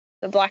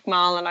The Black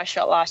Marlin I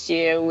shot last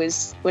year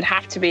would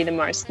have to be the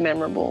most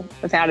memorable,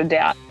 without a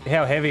doubt.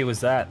 How heavy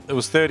was that? It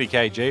was 30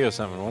 kg or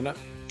something, wasn't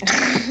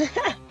it?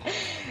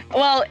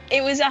 Well,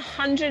 it was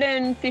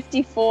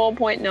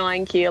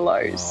 154.9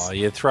 kilos. Oh,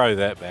 you throw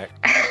that back.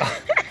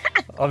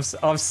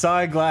 I'm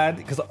so glad,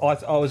 because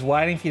I was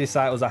waiting for you to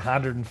say it was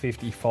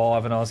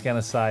 155, and I was going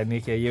to say,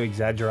 Nikki, are you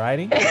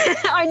exaggerating?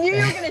 I knew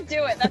you were going to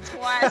do it. That's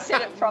why I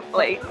said it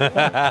properly.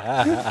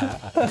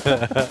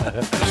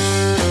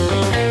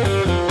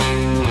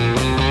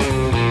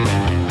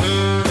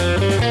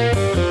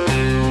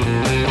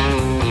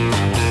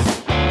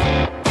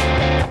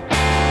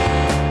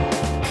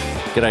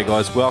 G'day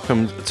guys,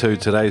 welcome to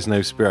today's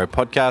Noob Spearo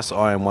podcast.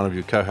 I am one of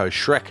your co-hosts,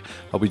 Shrek.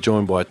 I'll be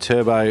joined by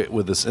Turbo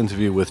with this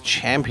interview with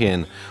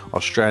champion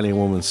Australian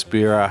woman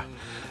Spearo,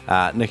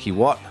 Nikki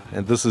Watt,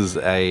 and this is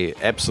a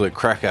absolute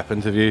crack-up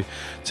interview.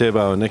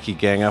 Turbo and Nikki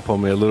gang up on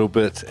me a little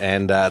bit,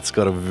 and it's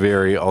got a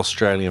very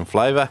Australian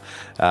flavour,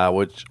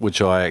 which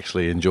I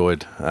actually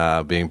enjoyed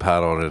being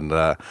part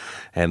on,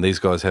 and these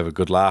guys have a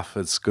good laugh.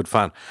 It's good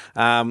fun.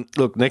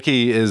 Look,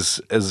 Nikki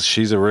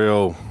she's a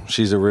real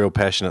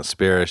passionate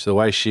spearer. The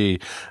way she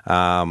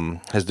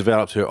has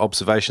developed her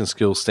observation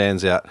skills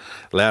stands out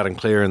loud and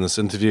clear in this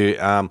interview.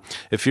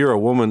 If you're a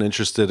woman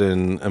interested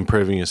in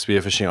improving your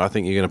spearfishing, I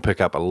think you're going to pick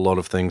up a lot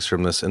of things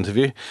from this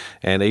interview.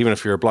 And even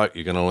if you're a bloke,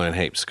 you're going to learn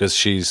heaps, because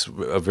she's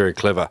very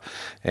clever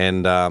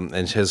and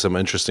she has some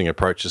interesting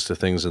approaches to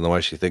things in the way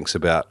she thinks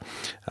about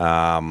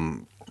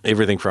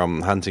everything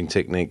from hunting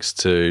techniques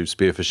to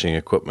spearfishing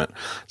equipment.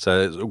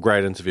 So it's a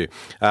great interview.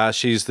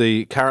 She's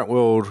the current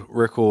world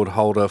record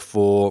holder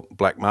for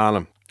Black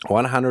Marlin.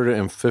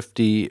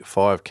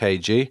 155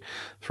 kg,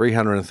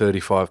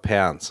 335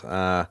 pounds.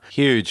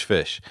 Huge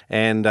fish.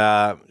 And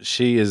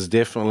she is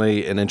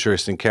definitely an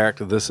interesting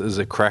character. This is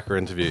a cracker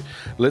interview.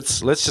 Let's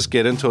just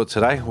get into it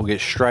today. We'll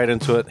get straight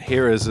into it.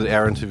 Here is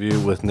our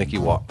interview with Nikki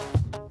Watt.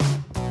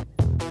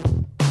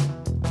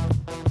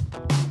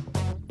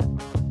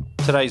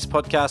 Today's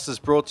podcast is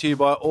brought to you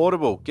by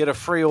Audible. Get a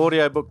free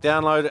audiobook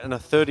download and a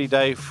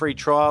 30-day free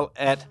trial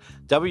at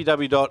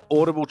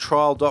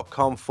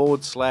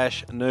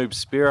www.audibletrial.com/Noob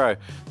Spearo.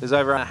 There's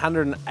over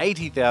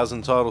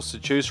 180,000 titles to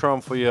choose from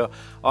for your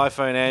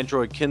iPhone,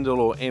 Android, Kindle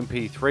or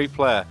MP3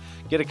 player.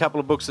 Get a couple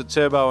of books that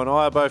Turbo and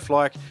I both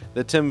like.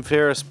 The Tim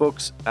Ferriss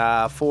books,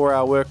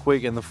 4-Hour Work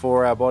Week and the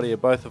 4-Hour Body, are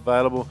both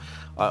available.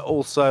 I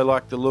also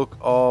like the look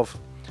of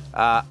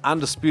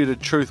Undisputed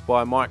Truth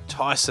by Mike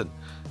Tyson.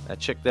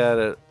 Check that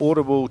at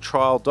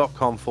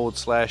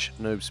audibletrial.com/Noob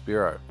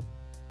Spearo.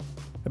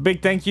 A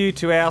big thank you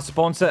to our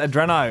sponsor,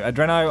 Adreno.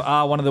 Adreno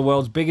are one of the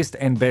world's biggest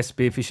and best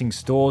spearfishing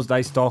stores.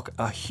 They stock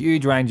a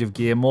huge range of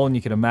gear, more than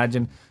you can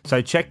imagine.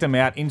 So check them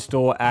out in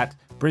store at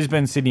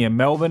Brisbane, Sydney and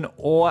Melbourne,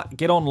 or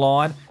get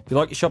online. If you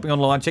like your shopping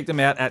online, check them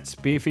out at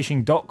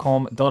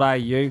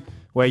spearfishing.com.au,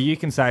 where you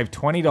can save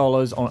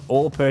 $20 on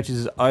all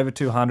purchases over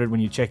 $200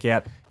 when you check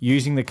out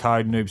using the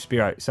code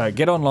NoobSpearo. So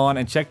get online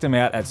and check them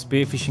out at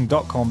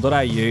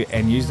spearfishing.com.au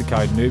and use the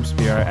code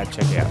NoobSpearo at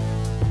checkout.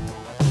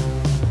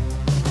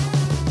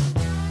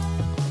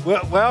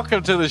 Well,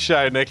 welcome to the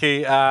show, Nikki.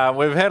 We've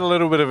had a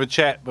little bit of a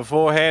chat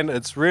beforehand.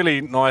 It's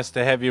really nice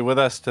to have you with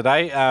us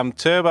today.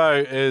 Turbo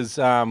is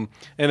in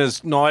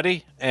his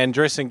nightie and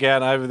dressing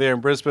gown over there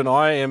in Brisbane.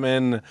 I am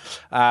in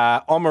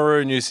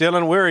Oamaru, New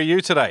Zealand. Where are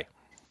you today?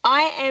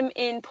 I am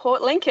in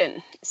Port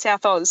Lincoln,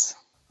 South Oz.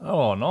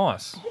 Oh,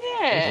 nice. Yeah.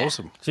 That's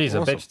awesome. Geez,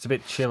 awesome. I bet it's a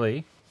bit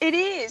chilly. It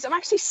is. I'm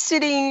actually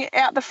sitting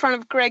out the front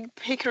of Greg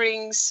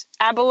Pickering's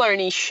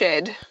abalone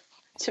shed,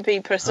 to be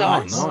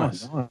precise. Oh,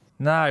 nice.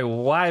 No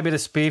way, a bit of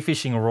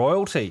spearfishing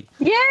royalty.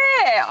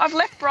 Yeah, I've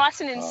left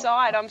Bryson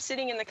inside. I'm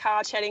sitting in the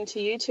car chatting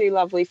to you two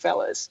lovely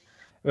fellas.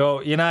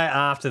 Well, you know,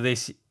 after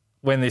this,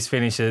 when this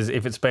finishes,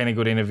 if it's been a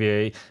good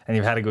interview and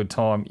you've had a good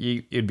time,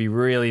 it'd be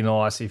really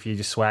nice if you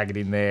just swag it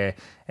in there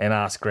and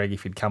ask Greg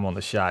if he'd come on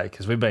the show,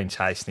 because we've been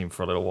chasing him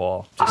for a little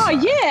while.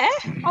 Yeah,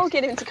 I'll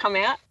get him to come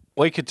out.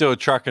 We could do a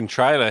truck and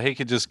trailer. He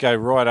could just go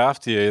right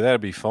after you.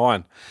 That'd be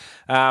fine.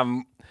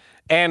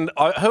 And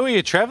who are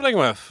you travelling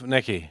with,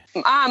 Nikki?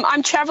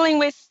 I'm travelling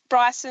with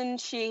Bryson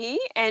Sheehy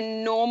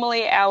and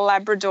normally our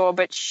Labrador,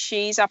 but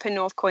she's up in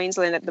North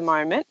Queensland at the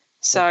moment.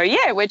 So,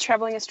 yeah, we're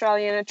travelling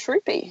Australia in a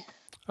troopy.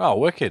 Oh,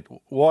 wicked.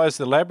 Why is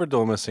the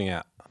Labrador missing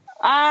out?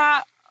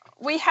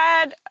 We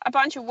had a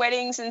bunch of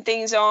weddings and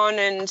things on,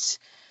 and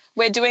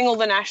we're doing all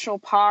the national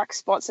park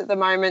spots at the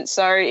moment,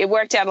 so it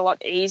worked out a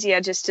lot easier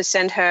just to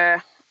send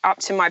her up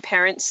to my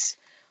parents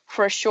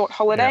for a short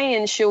holiday,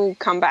 and she'll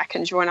come back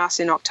and join us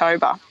in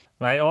October.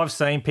 Mate, I've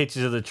seen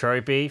pictures of the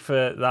troopy.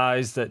 For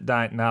those that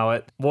don't know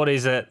it, what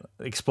is it?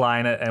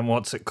 Explain it, and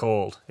what's it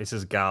called? This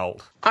is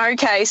gold.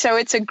 Okay, so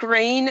it's a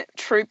green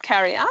troop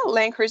carrier,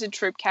 Land Cruiser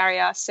Troop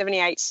Carrier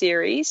 78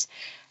 series.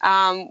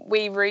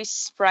 We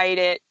resprayed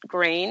it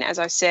green, as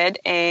I said,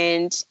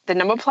 and the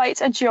number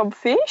plates are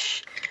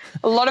jobfish.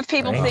 A lot of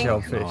people think,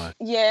 jobfish.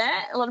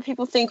 Yeah, a lot of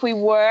people think we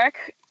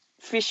work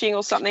fishing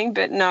or something,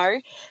 but no.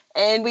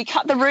 And we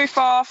cut the roof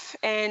off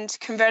and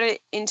converted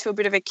it into a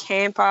bit of a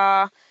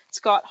camper. It's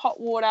got hot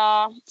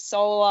water,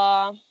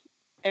 solar,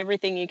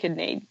 everything you could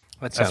need.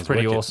 That's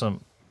pretty wicked.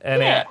 awesome.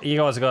 And you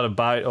guys have got a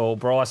boat, or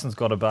Bryson's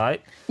got a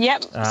boat.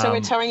 Yep. So we're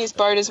towing his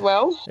boat as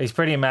well. He's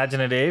pretty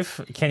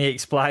imaginative. Can you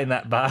explain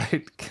that boat?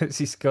 Because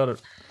he's got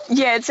it.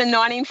 Yeah, it's a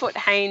 19-foot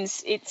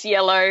Haynes. It's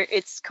yellow.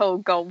 It's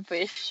called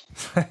Goldfish.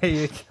 There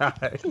you go.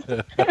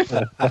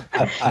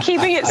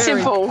 Keeping it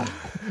simple.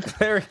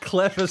 Very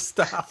clever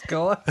stuff,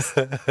 guys.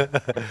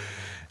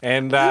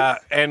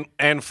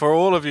 And for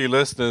all of you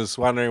listeners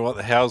wondering what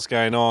the hell's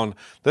going on,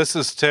 this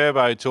is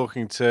Turbo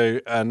talking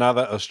to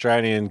another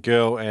Australian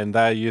girl, and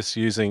they're just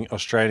using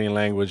Australian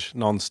language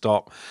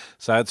non-stop.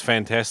 So it's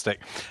fantastic.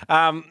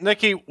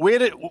 Nikki, where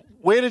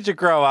did you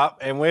grow up,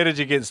 and where did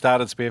you get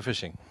started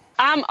spearfishing?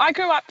 I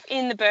grew up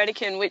in the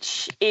Burdekin,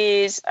 which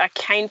is a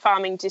cane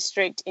farming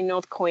district in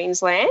North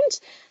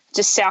Queensland,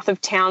 just south of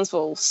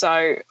Townsville.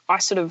 So I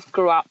sort of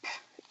grew up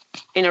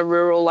in a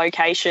rural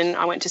location.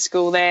 I went to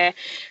school there,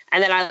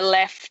 and then I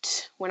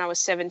left when I was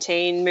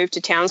 17, moved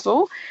to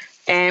Townsville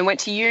and went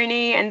to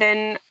uni, and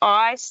then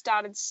I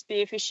started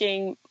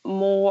spearfishing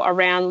more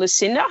around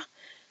Lucinda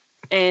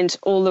and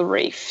all the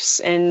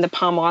reefs and the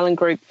Palm Island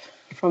group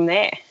from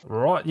there.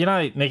 Right. You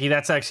know, Nikki,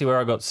 that's actually where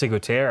I got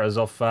ciguateras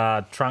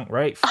off Trunk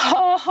Reef.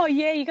 Oh,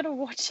 yeah, you got to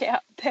watch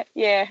out.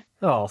 Yeah.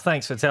 Oh,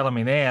 thanks for telling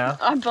me now.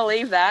 I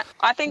believe that.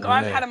 I think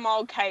I've had a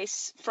mild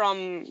case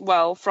from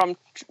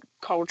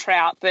coral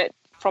trout, but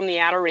from the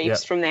outer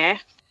reefs from there.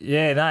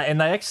 Yeah, no, and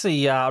they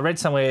actually, I read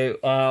somewhere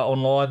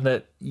online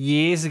that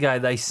years ago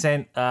they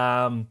sent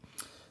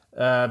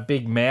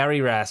big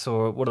Maori wrasse,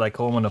 or what do they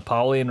call them, a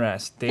Napoleon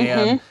wrasse,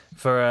 down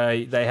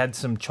they had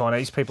some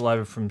Chinese people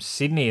over from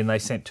Sydney, and they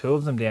sent 2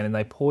 of them down, and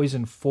they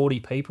poisoned 40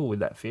 people with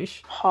that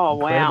fish. Oh,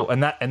 Incredible.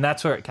 wow. And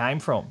that's where it came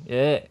from,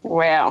 yeah.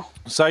 Wow.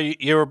 So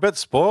you're a bit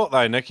spoilt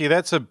though, Nikki.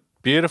 That's a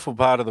beautiful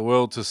part of the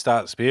world to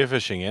start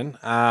spearfishing in.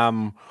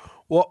 How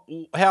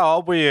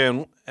old were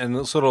you,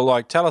 and sort of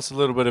like tell us a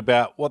little bit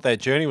about what that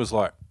journey was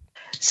like?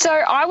 So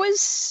I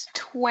was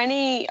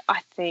 20,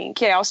 I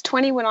think. Yeah, I was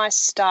 20 when I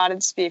started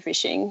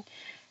spearfishing,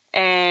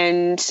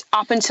 and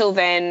up until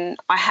then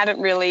I hadn't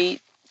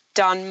really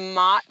done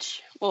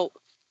much,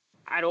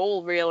 at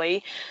all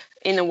really,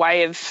 in the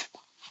way of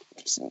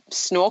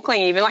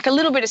snorkeling even, like a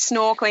little bit of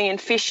snorkeling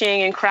and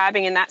fishing and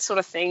crabbing and that sort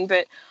of thing,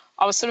 but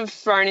I was sort of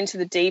thrown into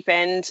the deep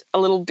end a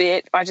little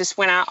bit. I just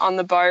went out on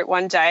the boat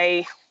one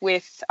day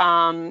with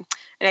an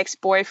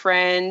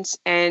ex-boyfriend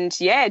and,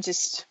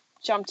 just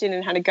jumped in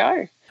and had a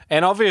go.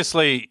 And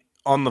obviously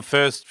on the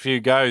first few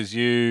goes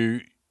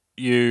you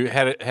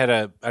had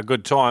a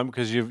good time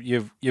because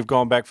you've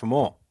gone back for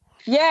more.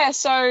 Yeah,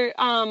 so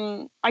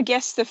I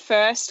guess the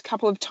first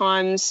couple of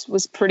times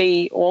was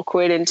pretty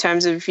awkward in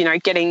terms of,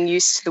 getting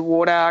used to the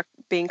water,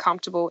 being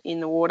comfortable in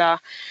the water,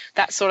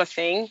 that sort of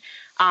thing.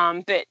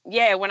 But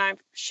yeah, when I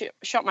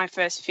shot my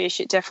first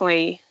fish, it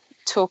definitely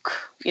took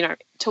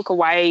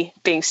away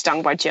being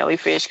stung by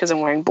jellyfish because I'm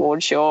wearing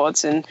board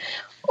shorts and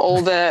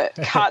all the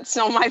cuts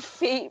on my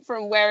feet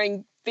from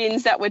wearing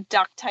fins that were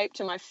duct taped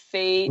to my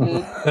feet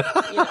and,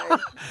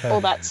 all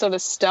that sort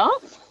of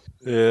stuff.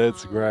 Yeah,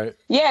 it's great.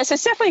 Yeah, so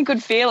it's definitely a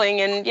good feeling,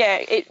 and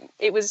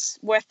it was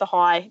worth the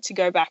high to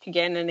go back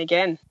again and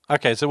again.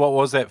 Okay, so what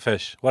was that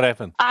fish? What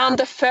happened?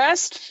 The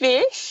first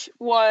fish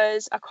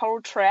was a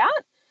coral trout.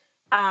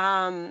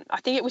 I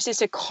think it was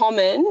just a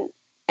common,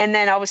 and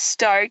then I was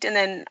stoked, and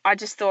then I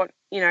just thought,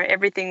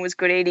 everything was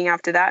good eating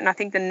after that. And I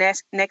think the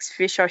next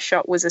fish I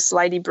shot was a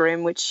slaty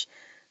bream, which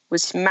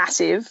was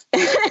massive.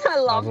 I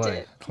loved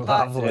it.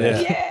 Lovely.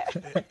 Yeah.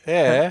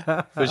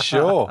 Yeah, for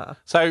sure.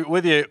 So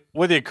with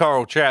your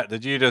coral trout,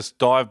 did you just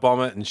dive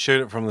bomb it and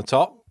shoot it from the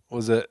top?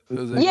 Was it?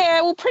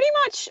 Yeah, well, pretty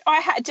much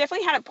I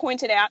definitely had it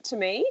pointed out to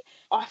me.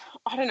 I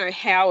don't know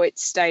how it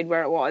stayed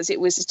where it was. It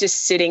was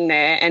just sitting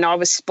there and I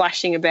was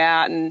splashing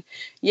about and,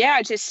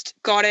 I just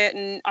got it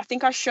and I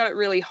think I shot it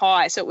really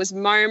high. So it was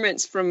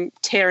moments from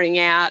tearing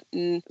out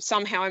and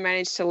somehow I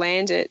managed to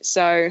land it.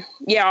 So,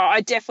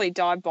 I definitely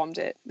dive bombed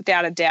it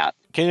without a doubt.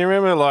 Can you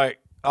remember, like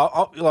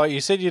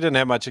you said you didn't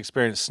have much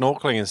experience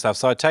snorkeling and stuff,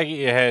 so I take it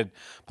you had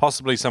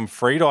possibly some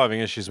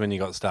freediving issues when you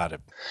got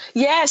started.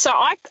 Yeah, so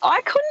I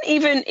couldn't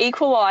even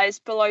equalise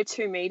below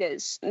 2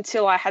 metres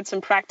until I had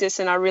some practice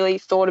and I really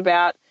thought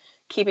about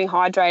keeping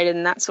hydrated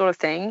and that sort of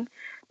thing.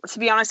 To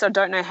be honest, I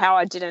don't know how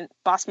I didn't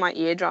bust my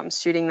eardrums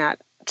shooting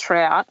that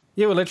trout.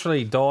 You were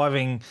literally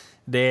diving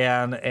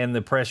down and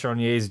the pressure on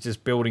you is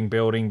just building,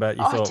 but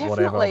you thought, definitely.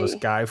 Whatever, I'll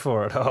just go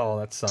for it. Oh,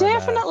 that's so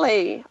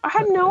Definitely. bad. I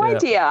had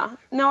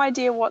no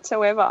idea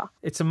whatsoever.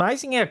 It's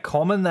amazing how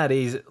common that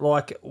is.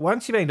 Like,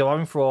 once you've been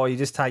diving for a while, you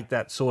just take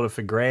that sort of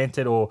for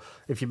granted, or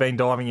if you've been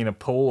diving in a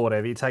pool or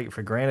whatever, you take it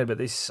for granted, but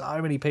there's so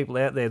many people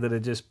out there that are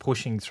just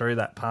pushing through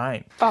that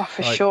pain. Oh,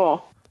 for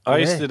sure. I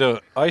used to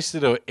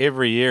do it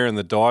every year in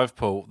the dive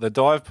pool. The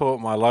dive pool at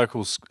my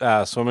local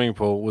swimming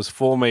pool was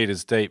 4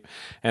 meters deep.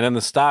 And in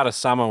the start of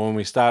summer, when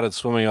we started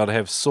swimming, I'd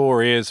have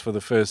sore ears for the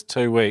first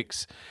 2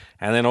 weeks.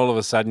 And then all of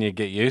a sudden you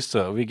get used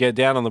to it. We get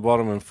down on the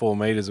bottom in 4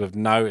 meters with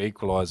no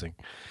equalizing.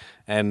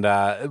 And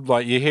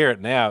you hear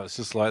it now, it's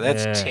just like,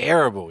 that's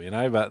terrible,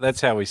 but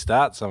that's how we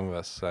start, some of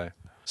us.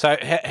 So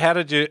how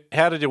did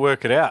you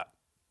work it out?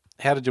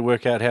 how did you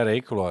work out how to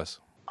equalise?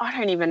 I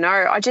don't even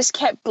know. I just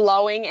kept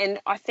blowing, and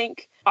I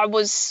think I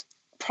was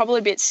probably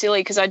a bit silly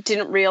because I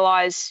didn't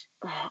realise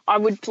I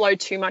would blow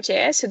too much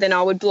air. So then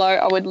I would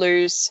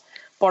lose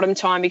bottom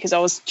time because I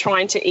was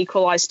trying to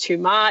equalise too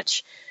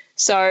much.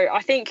 So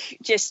I think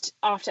just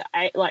after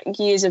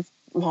years of,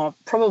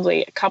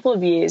 probably a couple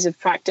of years of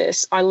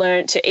practice, I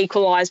learned to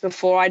equalise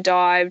before I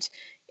dived,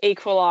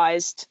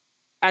 equalised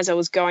as I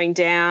was going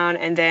down,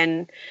 and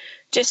then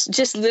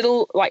just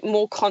little, like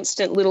more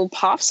constant little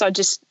puffs. I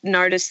just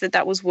noticed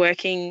that was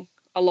working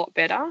a lot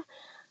better.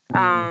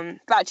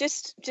 But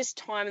just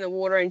time in the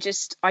water and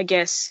just, I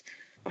guess,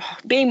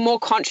 being more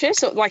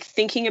conscious, or like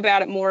thinking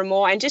about it more and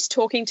more, and just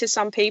talking to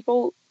some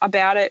people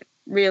about it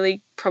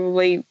really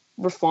probably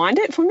refined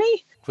it for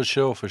me. For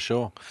sure.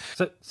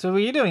 So were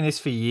you doing this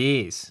for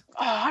years?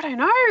 Oh, I don't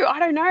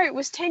know. It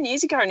was 10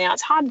 years ago now.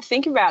 It's hard to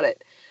think about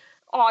it.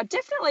 Oh,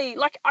 definitely.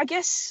 Like, I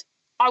guess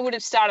I would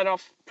have started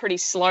off pretty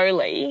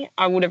slowly.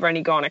 I would have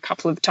only gone a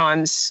couple of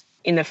times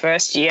in the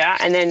first year.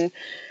 And then,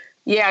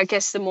 yeah, I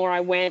guess the more I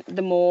went,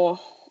 the more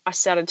I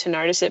started to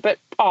notice it. But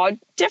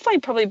definitely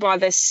probably by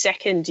the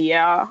second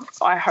year,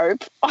 I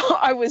hope,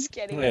 I was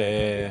getting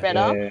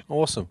better. Yeah.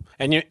 Awesome.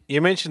 And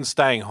you mentioned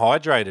staying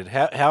hydrated.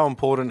 How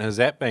important has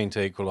that been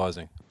to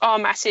equalising? Oh,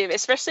 massive,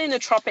 especially in the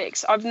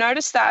tropics. I've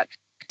noticed that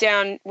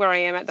down where I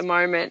am at the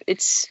moment,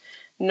 it's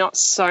not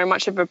so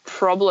much of a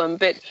problem.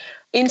 But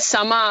in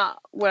summer,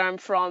 where I'm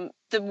from,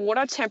 the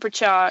water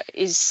temperature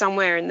is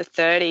somewhere in the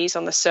 30s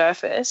on the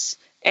surface.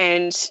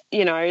 And,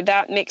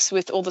 that mixed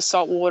with all the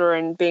salt water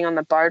and being on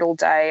the boat all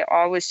day,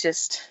 I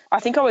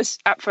think I was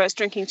at first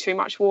drinking too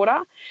much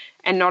water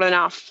and not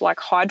enough like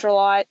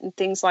hydrolyte and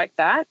things like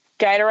that.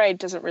 Gatorade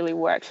doesn't really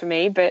work for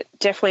me, but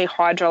definitely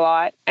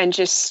hydrolyte and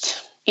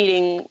just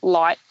eating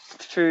light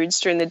foods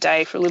during the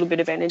day for a little bit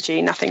of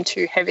energy, nothing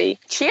too heavy.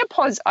 Chia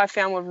pods I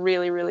found were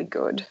really, really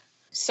good.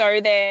 So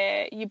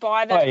you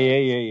buy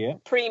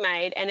them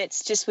pre-made, and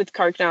it's just with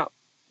coconut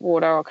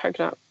water or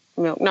coconut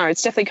milk. No,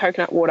 it's definitely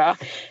coconut water,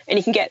 and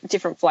you can get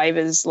different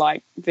flavors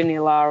like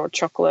vanilla or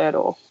chocolate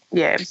or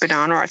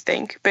banana, I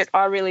think. But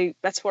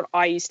that's what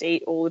I used to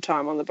eat all the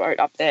time on the boat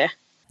up there.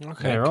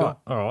 Okay, yeah, right. Cool.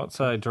 All right,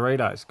 so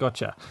Doritos,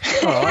 gotcha.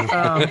 All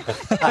right,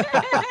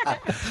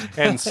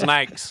 and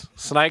snakes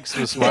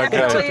with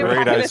smoko,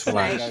 Doritos for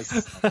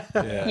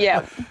lunch.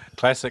 Yeah,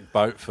 classic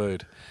boat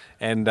food.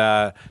 And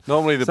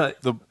normally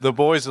the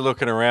boys are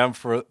looking around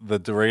for the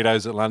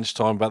Doritos at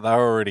lunchtime, but they're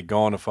already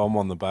gone if I'm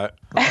on the boat.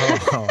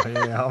 Oh,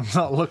 yeah, I'm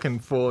not looking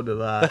forward to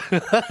that.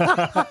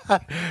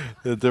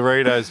 The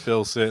Doritos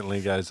bill certainly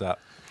goes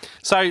up.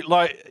 So,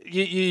 like,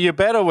 you're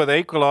better with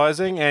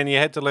equalising, and you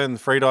had to learn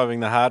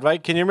freediving the hard way.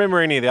 Can you remember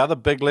any of the other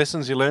big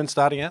lessons you learned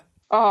starting out?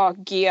 Oh,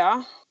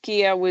 gear.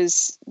 Gear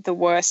was the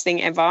worst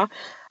thing ever.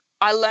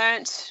 I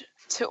learnt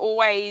to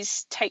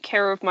always take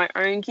care of my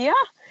own gear,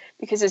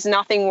 because there's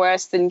nothing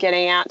worse than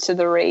getting out to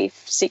the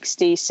reef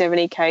 60,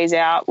 70 Ks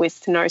out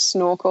with no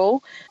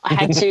snorkel. I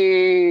had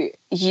to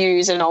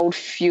use an old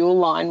fuel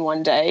line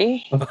one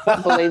day,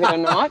 believe it or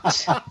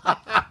not.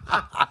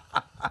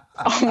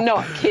 I'm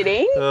not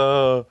kidding.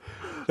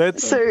 That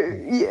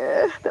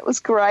was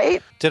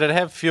great. Did it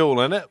have fuel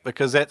in it?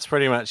 Because that's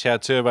pretty much how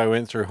Turbo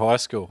went through high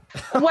school.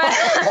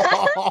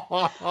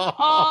 Well,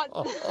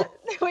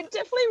 there were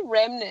definitely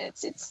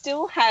remnants. It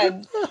still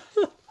had...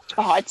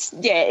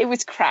 it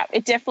was crap.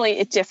 It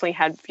definitely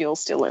had fuel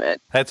still in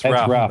it. That's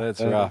rough.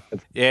 That's rough.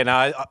 Yeah,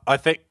 no, I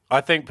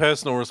think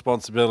personal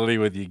responsibility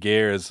with your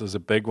gear is a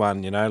big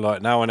one,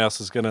 like no one else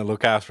is going to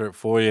look after it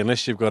for you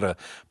unless you've got a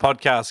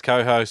podcast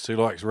co-host who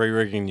likes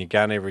re-rigging your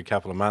gun every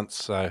couple of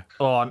months. So,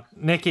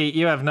 Nikki,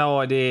 you have no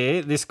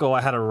idea. This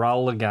guy had a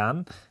roller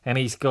gun and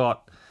he's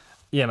got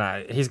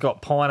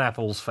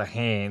pineapples for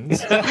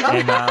hands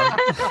and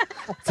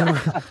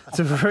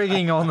to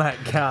rigging on that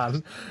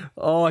gun.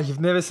 Oh, you've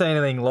never seen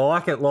anything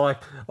like it. Like,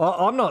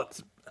 I'm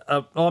not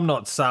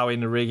so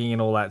into rigging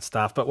and all that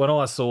stuff, but when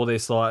I saw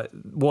this, like,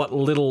 what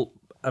little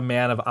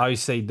amount of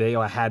OCD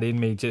I had in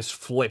me just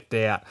flipped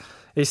out.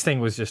 This thing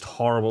was just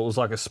horrible. It was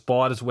like a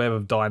spider's web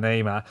of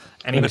Dyneema,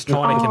 and he was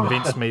trying to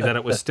convince me that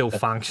it was still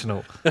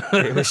functional.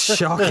 It was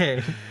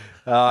shocking.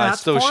 I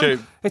still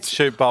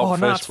shoot bolt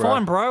fish, it's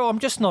fine, bro. I'm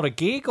just not a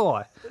gear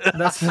guy.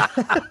 That's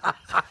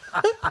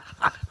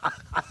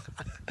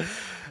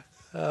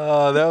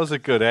that was a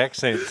good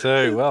accent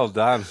too. Well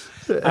done.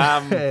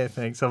 Yeah,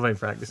 thanks. I've been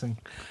practicing.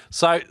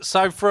 So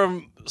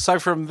from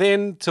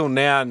then till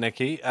now,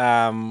 Nikki,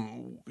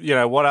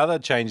 what other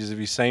changes have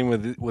you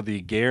seen with your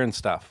gear and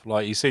stuff?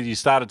 Like you said, you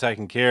started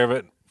taking care of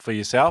it for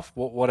yourself.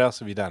 What else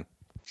have you done?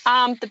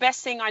 The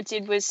best thing I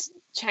did was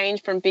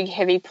change from big,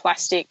 heavy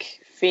plastic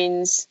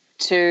fins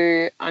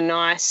to a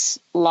nice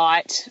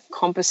light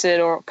composite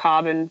or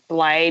carbon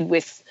blade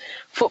with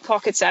foot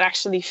pockets that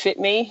actually fit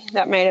me.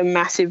 That made a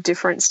massive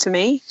difference to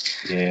me.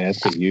 Yeah,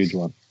 that's a huge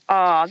one.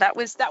 Oh, that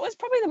was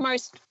probably the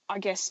most, I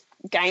guess,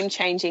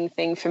 game-changing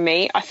thing for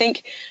me. I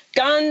think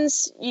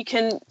guns, you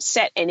can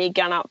set any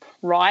gun up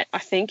right, I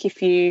think,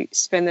 if you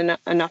spend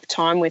enough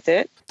time with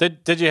it.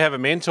 Did you have a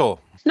mentor?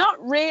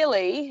 Not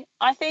really.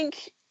 I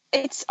think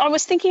I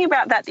was thinking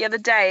about that the other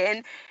day,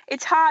 and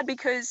it's hard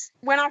because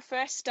when I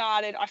first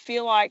started, I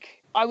feel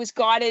like I was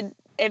guided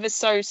ever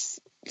so,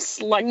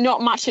 like,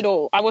 not much at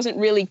all. I wasn't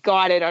really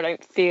guided, I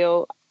don't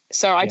feel.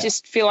 So I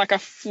just feel like I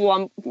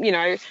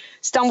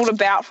stumbled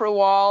about for a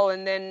while,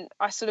 and then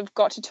I sort of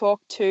got to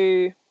talk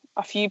to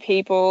a few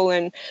people.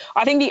 And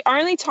I think the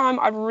only time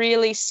I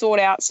really sought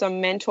out some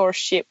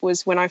mentorship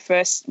was when I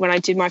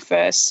did my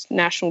first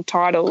national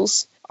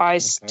titles. I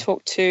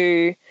talked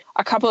to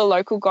a couple of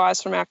local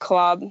guys from our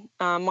club,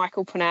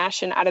 Michael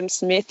Panache and Adam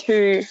Smith,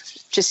 who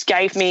just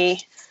gave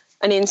me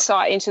an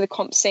insight into the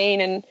comp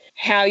scene and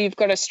how you've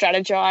got to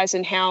strategize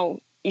and how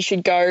you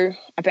should go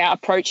about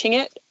approaching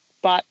it.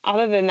 But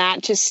other than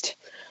that, just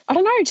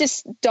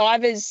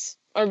divers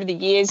over the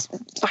years,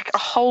 like a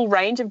whole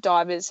range of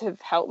divers have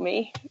helped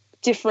me,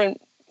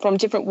 from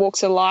different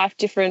walks of life,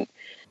 different,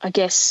 I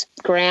guess,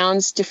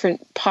 grounds,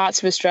 different parts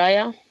of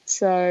Australia.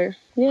 So,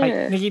 yeah.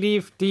 Hey,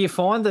 Nikki, do you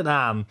find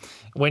that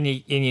when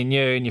you're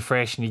new and you're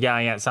fresh and you're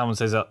going out, someone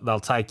says they'll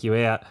take you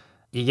out,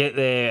 you get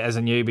there as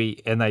a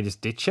newbie and they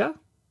just ditch you?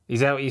 Is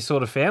that what you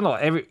sort of found?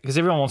 Because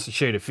everyone wants to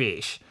shoot a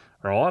fish,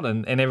 right?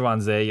 And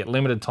everyone's there, you get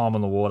limited time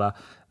on the water,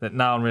 that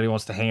no one really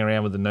wants to hang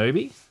around with the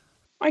newbie?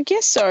 I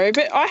guess so,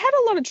 but I had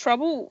a lot of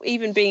trouble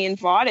even being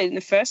invited in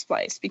the first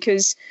place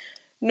because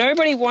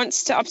nobody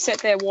wants to upset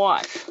their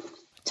wife.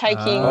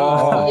 Taking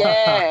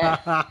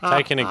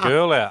taking a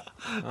girl out.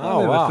 I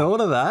never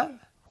thought of that.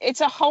 It's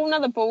a whole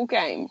nother ball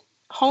game.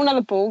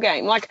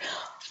 Like,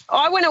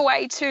 I went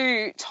away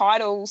to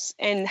titles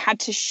and had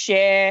to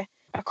share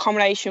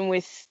accommodation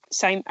with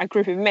a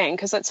group of men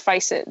because, let's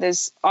face it,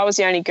 I was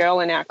the only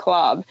girl in our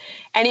club,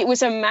 and it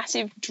was a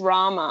massive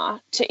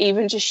drama to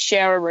even just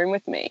share a room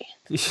with me.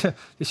 You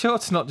sure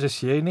it's not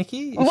just you,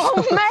 Nikki? Well,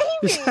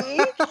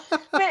 maybe,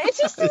 but it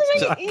just doesn't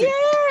make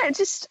it.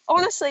 Just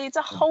honestly, it's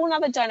a whole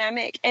nother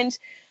dynamic, and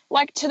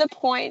like to the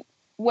point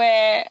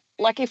where,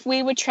 like, if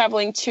we were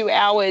traveling 2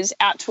 hours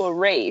out to a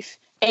reef,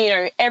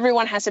 and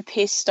everyone has a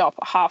piss stop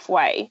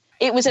halfway,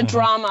 it was a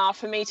drama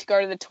for me to go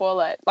to the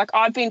toilet. Like,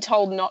 I've been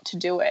told not to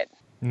do it.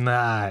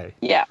 No.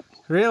 Yeah.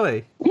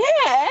 Really?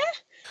 Yeah.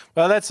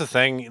 Well, that's the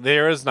thing.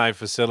 There is no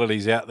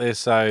facilities out there,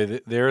 so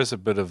there is a fair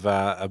bit of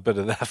that.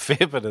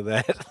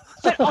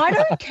 But I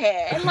don't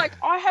care. Like,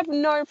 I have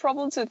no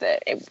problems with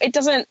it. It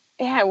doesn't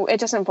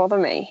bother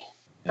me.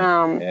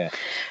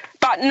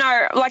 But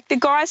no, like the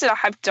guys that I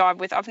have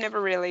dived with, I've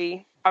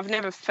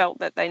never felt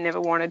that they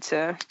never wanted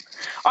to.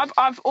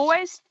 I've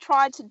always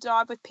tried to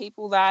dive with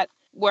people that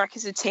work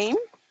as a team,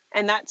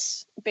 and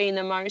that's been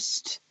the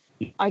most,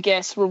 I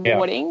guess,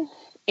 rewarding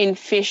in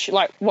fish,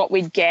 like what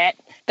we'd get.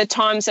 The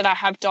times that I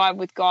have dived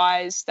with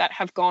guys that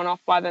have gone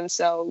off by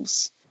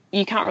themselves,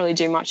 you can't really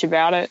do much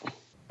about it.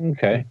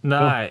 Okay.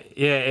 No,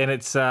 yeah, and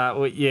it's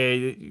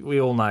we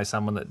all know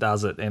someone that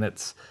does it, and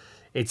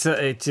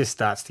it just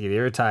starts to get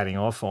irritating,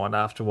 I find,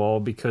 after a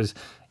while, because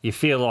you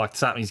feel like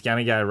something's going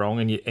to go wrong,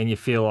 and you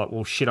feel like,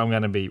 well, shit, I'm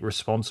going to be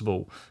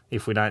responsible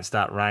if we don't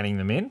start reining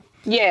them in.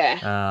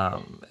 Yeah.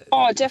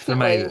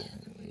 Definitely. For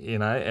me,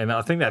 and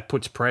I think that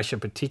puts pressure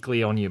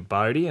particularly on your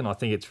boatie, and I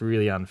think it's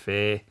really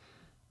unfair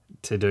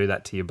to do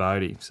that to your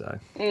boatie. So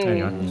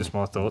anyway, just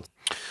my thoughts.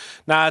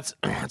 No,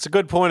 it's a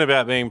good point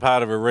about being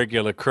part of a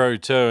regular crew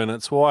too, and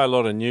it's why a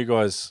lot of new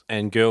guys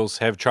and girls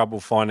have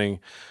trouble finding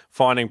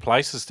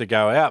places to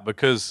go out,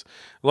 because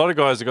a lot of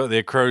guys have got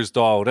their crews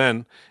dialed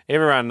in.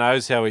 Everyone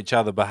knows how each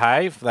other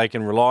behave. They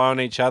can rely on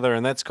each other,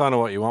 and that's kind of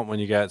what you want when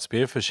you go out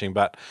spearfishing.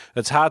 But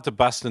it's hard to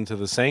bust into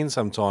the scene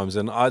sometimes,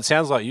 and it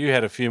sounds like you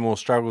had a few more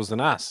struggles than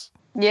us.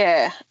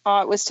 Yeah,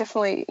 it was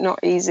definitely not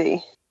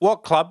easy.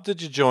 What club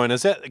did you join?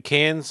 Is that the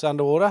Cairns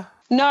Underwater?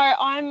 No,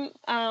 I'm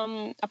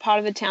a part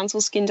of the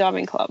Townsville Skin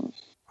Diving Club.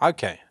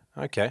 Okay.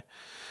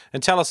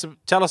 And tell us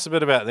a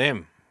bit about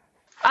them.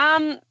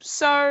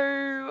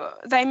 So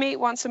they meet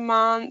once a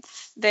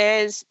month.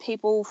 There's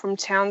people from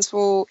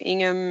Townsville,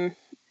 Ingham,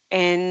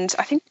 and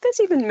I think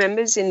there's even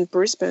members in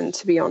Brisbane,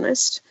 to be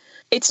honest.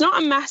 It's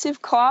not a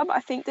massive club.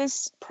 I think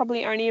there's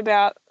probably only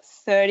about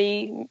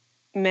 30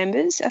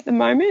 members at the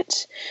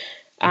moment.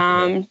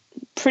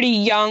 Pretty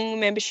young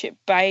membership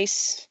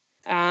base.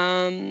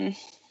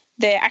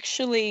 They're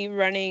actually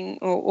running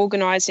or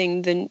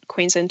organising the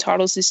Queensland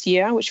titles this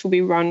year, which will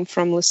be run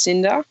from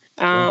Lucinda.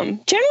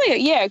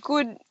 Generally, a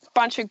good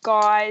bunch of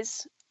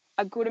guys,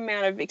 a good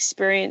amount of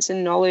experience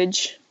and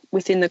knowledge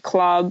within the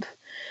club.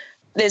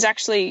 There's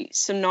actually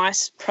some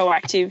nice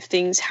proactive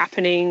things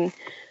happening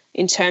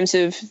in terms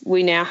of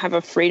we now have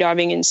a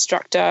freediving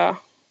instructor,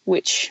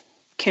 which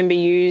can be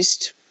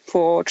used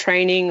for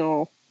training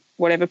or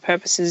whatever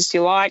purposes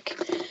you like.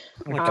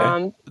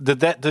 Okay.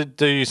 Did that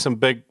do you some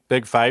big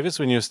favours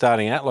when you were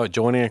starting out, like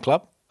joining a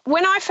club?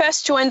 When I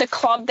first joined the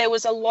club, there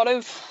was a lot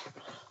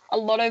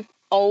of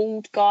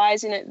old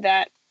guys in it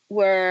that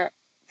were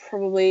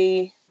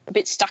probably a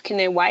bit stuck in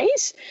their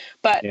ways.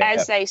 But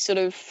as they sort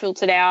of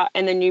filtered out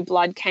and the new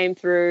blood came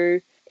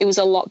through, it was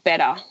a lot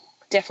better,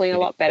 definitely a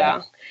lot better.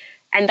 Yeah.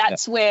 And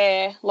that's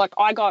where, like,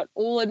 I got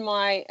all of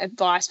my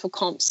advice for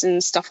comps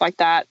and stuff like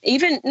that.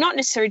 Even not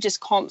necessarily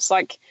just comps,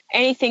 like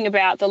anything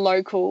about the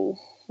local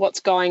what's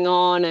going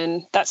on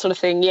and that sort of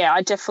thing. Yeah,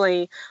 I'm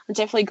definitely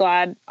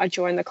glad I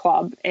joined the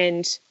club,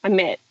 and I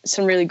met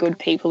some really good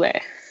people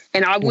there.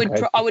 And I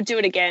would do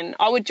it again.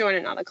 I would join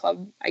another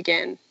club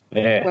again,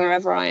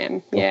 wherever I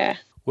am. Yeah.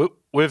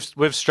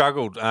 We've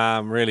struggled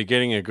really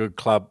getting a good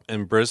club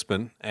in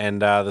Brisbane,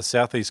 and the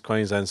Southeast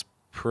Queensland's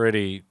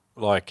pretty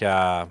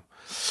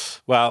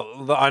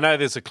well, I know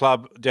there's a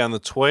club down the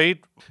Tweed,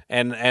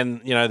 and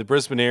the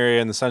Brisbane area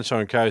and the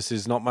Sunshine Coast.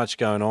 There's not much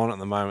going on at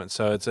the moment,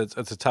 so it's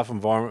a tough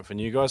environment for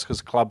you guys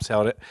because clubs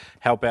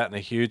help out in a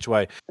huge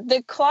way.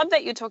 The club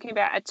that you're talking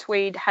about at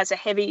Tweed has a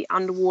heavy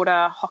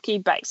underwater hockey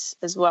base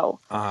as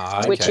well,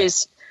 which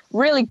is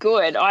really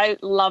good. I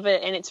love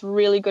it, and it's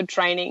really good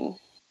training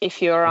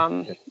if you're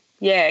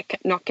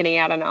not getting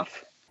out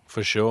enough.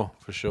 For sure.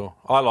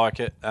 I like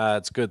it.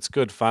 It's good. It's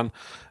good fun.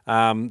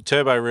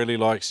 Turbo really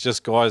likes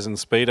just guys in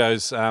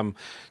Speedos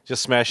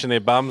just smashing their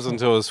bums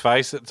into his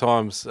face at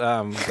times.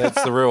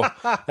 That's a real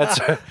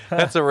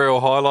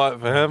highlight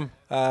for him.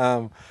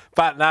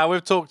 But no,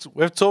 we've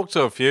talked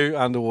to a few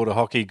underwater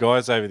hockey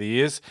guys over the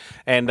years,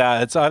 and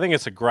I think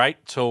it's a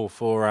great tool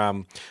for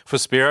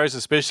Spearos,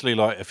 especially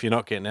like if you're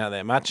not getting out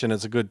that much, and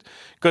it's a good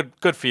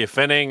for your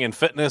finning and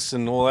fitness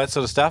and all that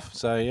sort of stuff.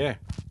 So yeah.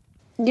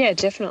 Yeah,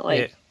 definitely.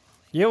 Yeah.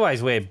 You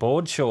always wear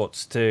board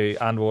shorts to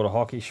underwater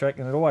hockey, Shrek,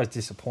 and it always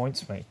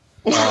disappoints me.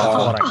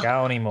 I don't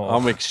go anymore.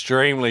 I'm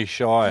extremely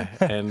shy,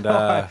 and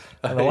the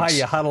way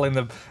you huddle in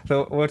the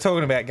we're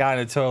talking about going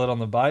to the toilet on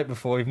the boat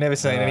before. We've never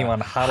seen anyone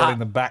huddle in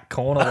the back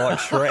corner like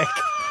Shrek.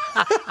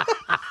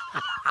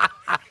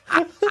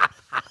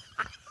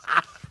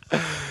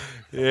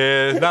 Yeah,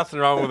 there's nothing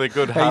wrong with a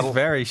good huddle. He's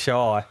very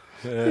shy.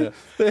 Yeah.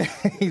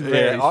 He's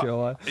very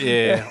shy.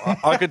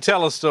 I could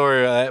tell a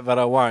story of that, but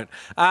I won't.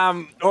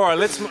 All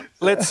right,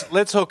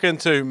 let's hook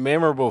into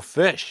memorable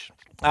fish.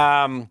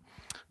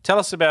 Tell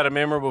us about a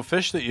memorable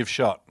fish that you've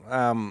shot.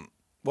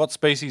 What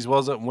species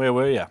was it, and where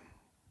were you?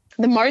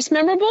 The most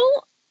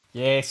memorable?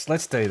 Yes,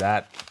 let's do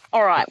that.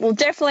 All right. Well,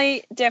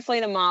 definitely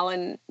the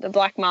marlin, the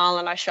black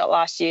marlin I shot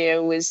last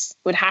year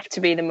would have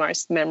to be the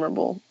most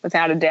memorable,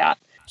 without a doubt.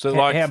 So,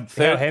 like,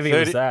 how heavy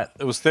was that?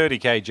 It was 30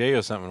 kg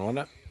or something, wasn't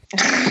it?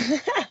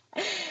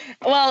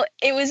 Well,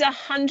 it was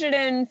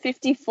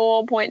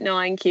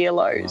 154.9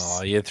 kilos.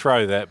 Oh, you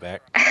throw that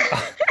back.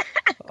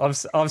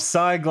 I'm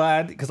so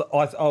glad, because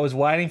I was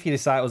waiting for you to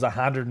say it was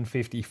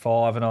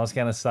 155, and I was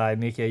going to say,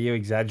 Nikki, are you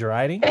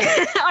exaggerating?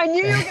 I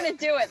knew you were going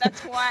to do it.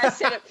 That's why I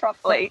said it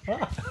properly.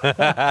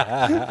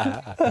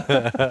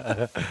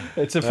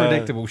 It's a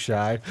predictable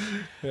show.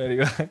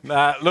 Anyway.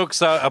 Look,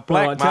 so a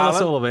black marlin. Tell us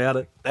all about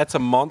it. That's a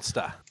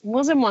monster. It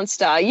was a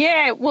monster.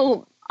 Yeah,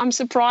 well, I'm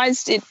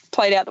surprised it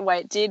played out the way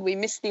it did. We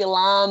missed the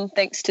alarm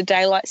thanks to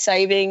daylight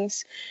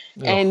savings.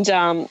 Oh. And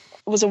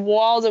it was a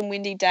wild and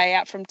windy day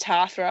out from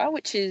Tathra,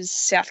 which is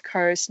South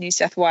Coast, New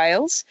South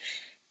Wales,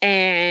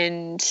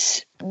 and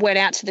went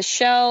out to the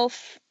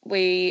shelf.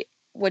 We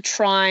were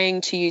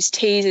trying to use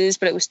teasers,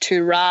 but it was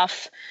too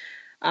rough.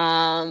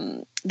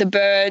 The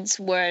birds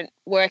weren't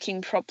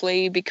working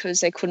properly because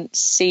they couldn't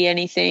see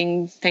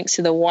anything thanks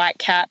to the white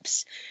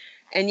caps.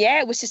 And, yeah,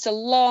 it was just a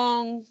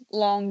long,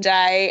 long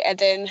day. And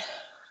then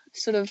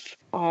sort of,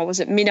 was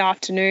it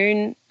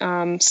mid-afternoon,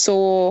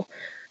 saw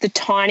the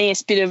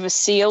tiniest bit of a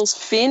seal's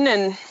fin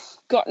and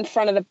got in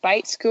front of the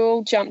bait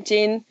school, jumped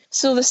in,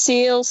 saw the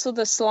seals, saw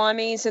the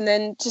slimies, and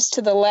then just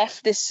to the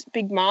left, this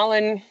big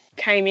marlin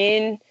came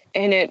in,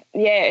 and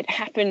it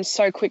happened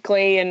so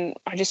quickly, and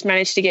I just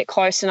managed to get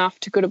close enough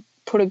to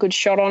put a good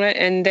shot on it.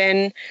 And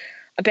then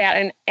about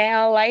an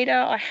hour later,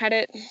 I had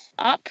it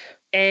up,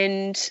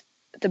 and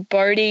the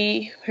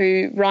boatie,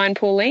 Ryan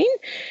Pauline,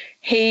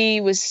 he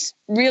was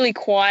really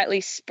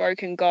quietly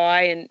spoken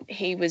guy, and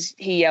he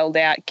yelled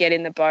out, "Get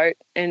in the boat."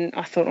 And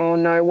I thought, oh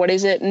no, what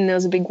is it? And there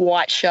was a big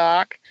white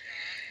shark.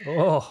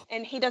 Oh.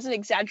 And he doesn't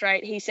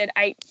exaggerate. He said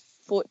 8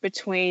 foot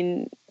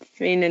between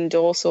fin and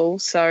dorsal.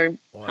 So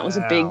That was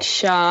a big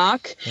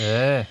shark.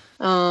 Yeah.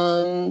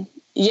 And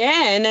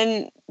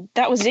then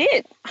that was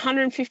it.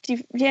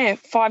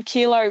 5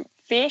 kilo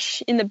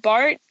fish in the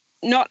boat.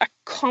 Not a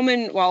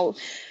common,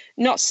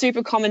 not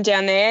super common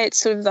down there. It's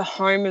sort of the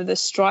home of the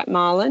striped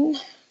marlin.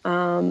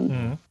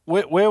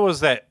 Where was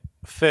that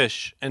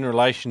fish in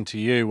relation to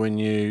you when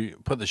you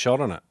put the shot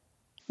on it?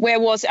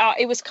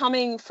 It was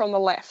coming from the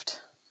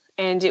left,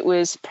 and it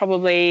was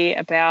probably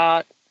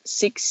about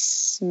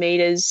 6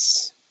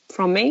 meters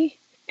from me,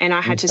 and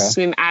I had to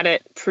swim at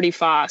it pretty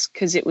fast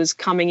because it was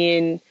coming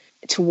in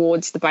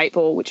towards the bait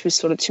ball, which was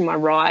sort of to my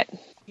right.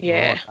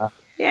 Yeah. Right.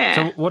 Yeah.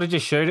 So what did you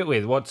shoot it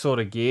with? What sort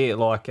of gear?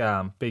 Like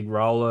big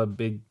roller,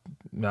 big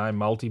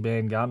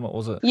multi-band gun? What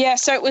was it? Yeah,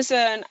 so it was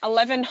an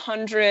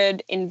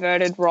 1100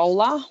 inverted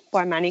roller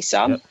by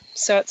Manisub. Yep.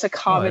 So it's a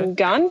carbon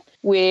gun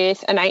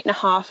with an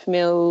 8.5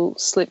 mil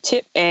slip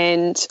tip,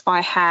 and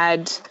I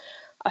had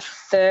a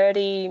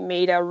 30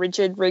 meter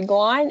rigid rig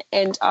line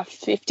and a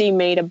 50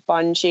 meter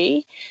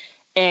bungee,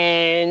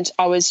 and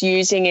I was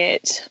using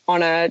it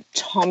on a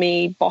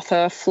Tommy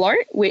Botha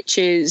float, which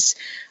is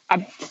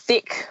a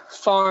thick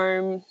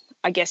foam,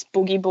 I guess,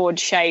 boogie board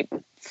shape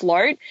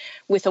float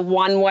with a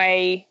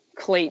one-way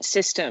cleat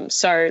system,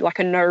 so like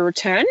a no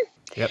return.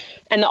 Yep.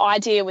 And the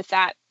idea with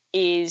that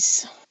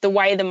is the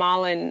way the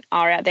marlin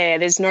are out there,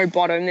 there's no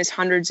bottom, there's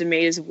hundreds of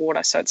meters of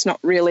water, so it's not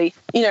really,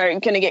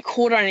 going to get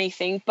caught on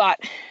anything. But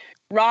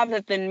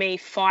rather than me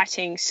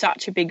fighting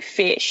such a big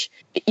fish,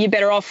 you're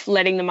better off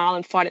letting the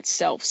marlin fight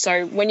itself.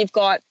 So when you've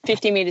got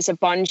 50 meters of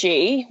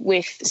bungee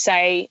with,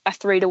 say, a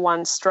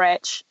 3-to-1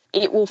 stretch,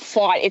 it will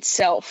fight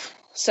itself.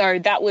 So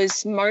that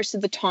was most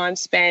of the time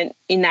spent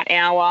in that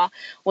hour,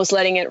 was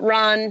letting it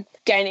run,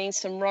 gaining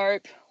some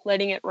rope,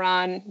 letting it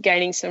run,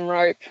 gaining some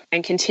rope,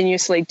 and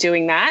continuously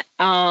doing that,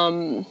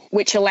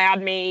 which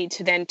allowed me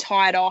to then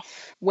tie it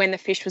off when the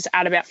fish was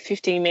at about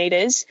 15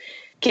 meters,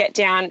 get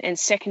down and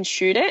second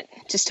shoot it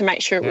just to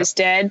make sure it was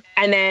dead.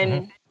 And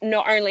then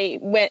not only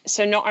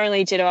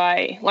did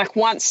I, like,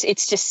 once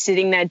it's just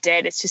sitting there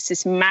dead, it's just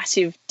this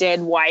massive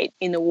dead weight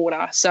in the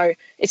water. So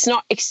it's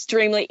not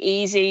extremely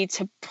easy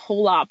to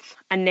pull up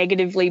a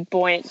negatively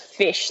buoyant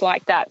fish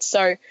like that.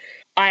 So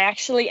I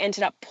actually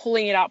ended up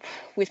pulling it up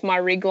with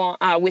my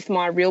with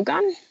my reel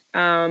gun.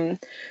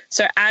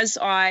 So as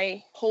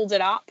I pulled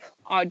it up,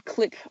 I'd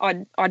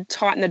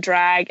tighten the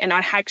drag, and I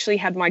actually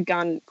had my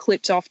gun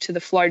clipped off to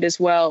the float as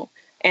well.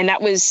 And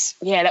that was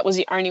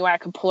the only way I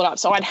could pull it up.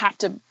 So I'd have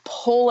to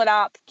pull it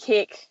up,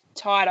 kick,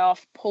 tie it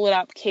off, pull it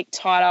up, kick,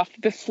 tie it off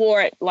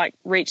before it like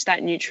reached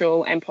that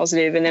neutral and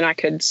positive, and then I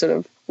could sort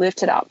of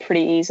lift it up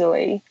pretty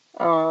easily.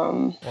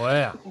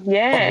 Wow.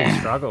 Yeah. Big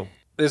struggle.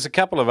 There's a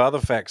couple of other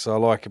facts I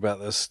like about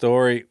this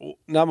story.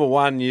 Number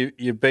one, you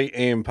beat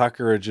Ian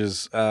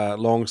Puckeridge's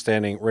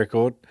long-standing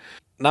record.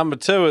 Number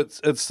two,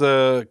 it's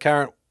the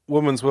current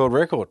women's world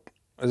record.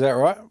 Is that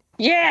right?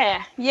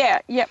 Yeah.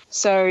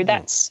 So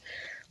that's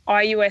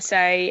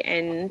IUSA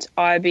and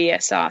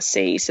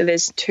IBSRC. So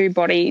there's two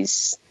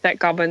bodies that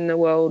govern the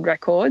world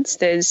records.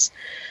 There's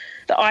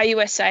the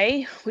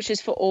IUSA, which is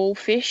for all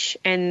fish,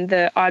 and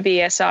the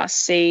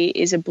IBSRC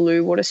is a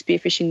blue water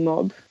spearfishing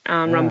mob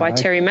run by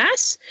Terry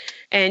Mass.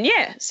 And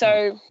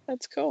so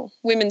that's cool.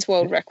 Women's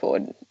world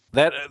record.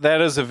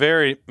 That is a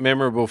very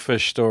memorable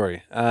fish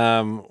story.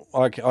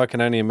 I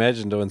can only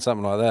imagine doing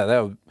something like that. That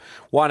was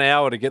 1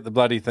 hour to get the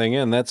bloody thing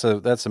in. That's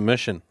a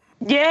mission.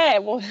 Yeah,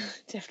 well,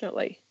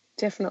 definitely.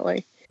 That's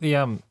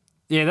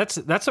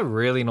a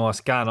really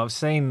nice gun. I've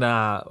seen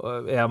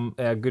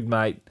our good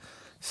mate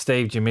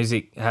Steve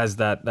Jamizik has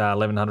that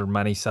 1100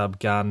 money sub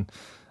gun.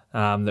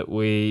 But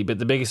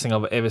the biggest thing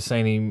I've ever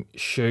seen him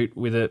shoot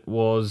with it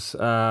was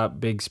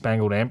Big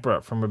Spangled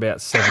Emperor from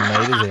about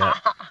 7 meters out.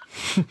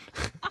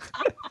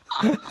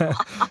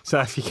 So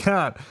if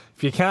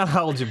you can't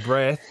hold your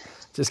breath,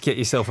 just get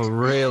yourself a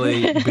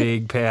really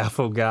big,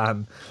 powerful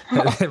gun.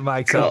 It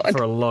makes up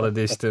for a lot of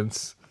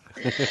distance.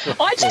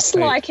 I just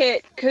like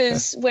it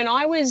because when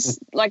I was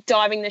like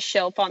diving the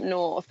shelf up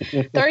north,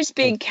 those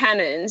big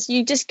cannons,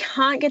 you just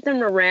can't get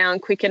them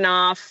around quick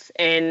enough,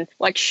 and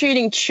like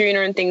shooting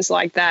tuna and things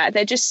like that,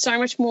 they're just so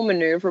much more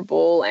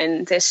maneuverable,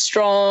 and they're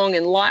strong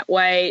and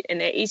lightweight,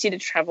 and they're easy to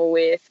travel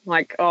with.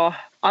 Like, oh,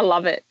 I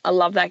love it. I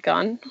love that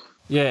gun.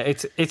 Yeah,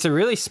 it's a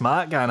really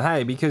smart gun,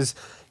 hey, because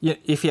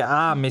if you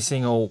are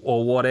missing or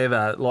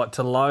whatever, like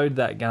to load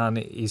that gun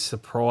is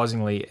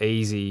surprisingly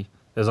easy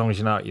as long as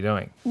you know what you're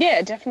doing.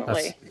 Yeah,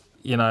 definitely.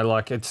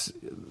 It's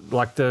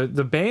like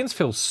the bands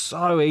feel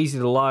so easy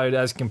to load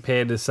as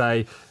compared to,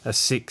 say, a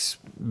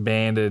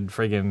 6-banded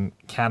friggin'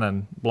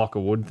 cannon block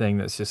of wood thing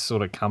that's just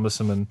sort of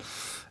cumbersome and,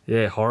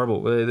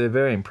 horrible. They're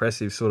very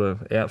impressive sort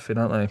of outfit,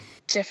 aren't they?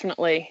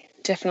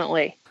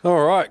 Definitely.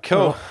 All right,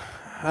 cool.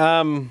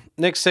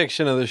 Next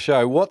section of the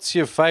show. What's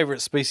your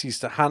favourite species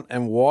to hunt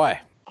and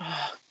why?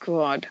 Oh,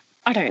 God.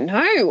 I don't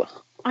know.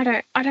 I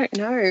don't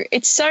know.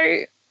 It's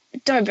so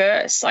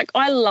diverse. Like,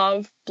 I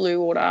love blue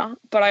water,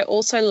 but I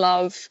also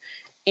love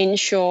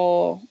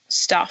inshore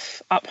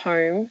stuff up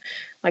home,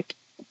 like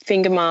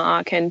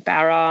Fingermark and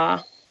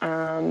Barra.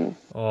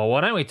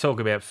 Why don't we talk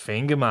about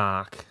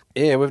Fingermark?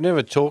 Yeah, we've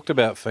never talked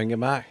about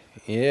Fingermark.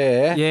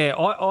 Yeah. Yeah,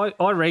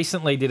 I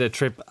recently did a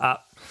trip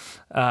up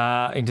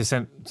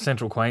into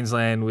central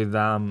Queensland with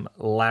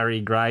Larry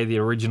Gray, the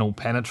original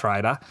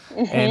penetrator,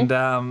 and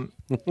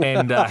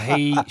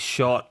he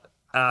shot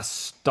a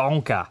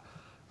stonker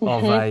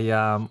of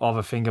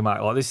a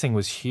Fingermark. Like, this thing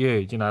was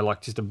huge,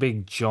 like just a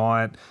big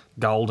giant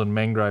golden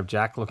mangrove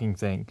jack looking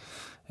thing.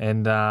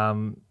 And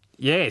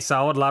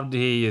so I'd love to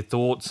hear your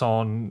thoughts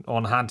on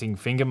hunting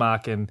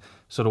Fingermark and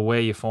sort of where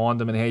you find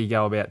them and how you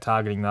go about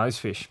targeting those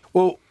fish.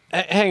 Well,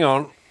 hang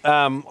on.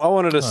 I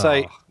wanted to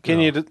say, can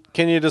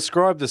you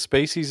describe the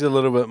species a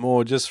little bit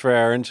more, just for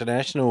our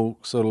international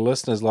sort of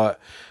listeners? Like,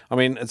 I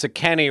mean, it's a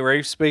canny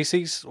reef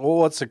species.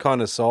 What's the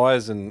kind of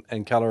size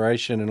and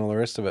coloration and all the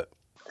rest of it?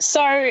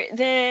 So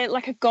they're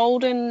like a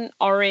golden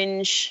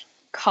orange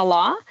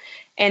colour,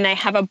 and they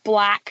have a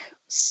black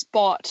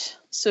spot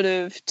sort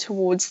of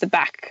towards the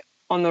back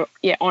on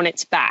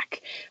its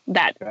back.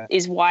 That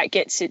is why it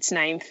gets its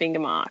name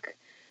Fingermark.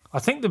 I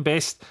think the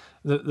best.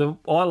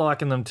 I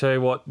liken them to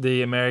what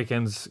the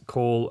Americans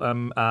call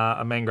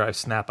a mangrove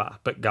snapper,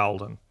 but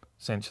golden,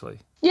 essentially.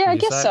 Yeah, I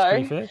Would you guess say it's so.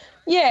 pretty fair?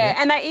 Yeah,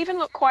 and they even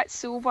look quite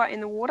silver in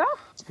the water,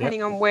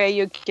 depending on where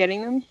you're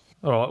getting them.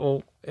 All right.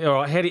 Well, all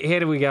right. How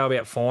do we go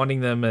about finding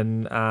them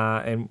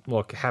and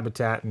like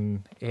habitat,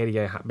 and how do you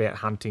go about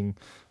hunting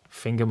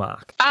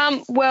Fingermark?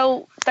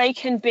 Well, they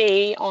can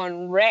be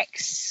on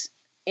wrecks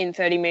in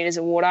 30 metres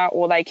of water,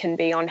 or they can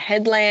be on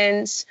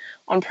headlands,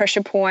 on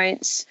pressure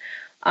points,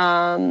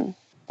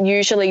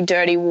 usually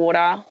dirty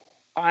water.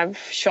 I've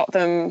shot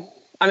them.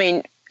 I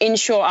mean,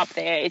 inshore up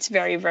there, it's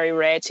very, very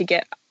rare to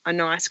get a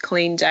nice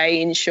clean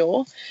day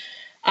inshore.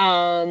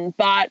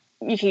 But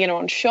you can get them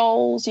on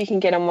shoals, you can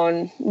get them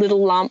on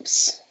little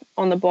lumps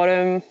on the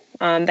bottom.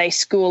 They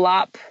school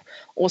up,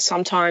 or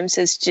sometimes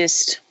there's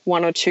just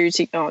one or two,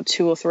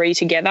 two or three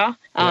together.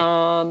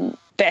 Yep.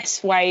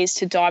 Best way is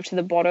to dive to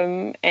the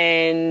bottom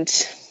and,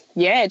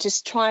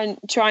 just try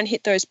and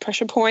hit those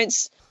pressure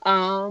points.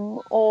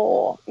 Dive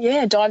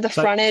the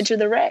front edge of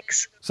the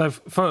wrecks. So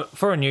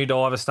for a new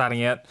diver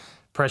starting out,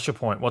 pressure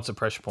point, what's a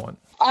pressure point?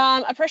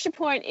 A pressure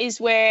point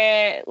is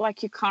where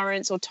like your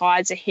currents or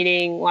tides are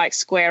hitting like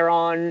square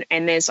on,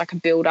 and there's like a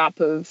build-up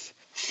of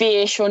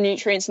fish or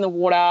nutrients in the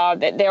water.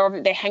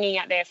 They're hanging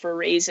out there for a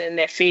reason.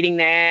 They're feeding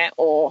there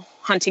or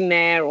hunting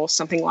there or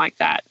something like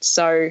that.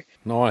 So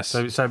nice.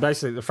 So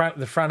basically the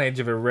front edge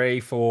of a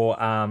reef or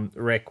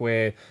wreck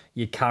where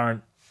your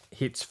current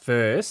hits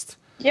first.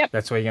 Yep.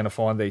 That's where you're going to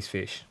find these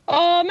fish.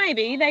 Oh,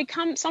 maybe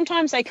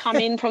sometimes they come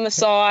in from the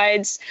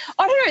sides.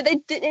 I don't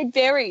know. It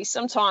varies.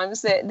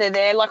 Sometimes they're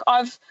there. Like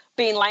I've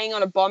been laying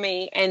on a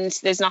bommy and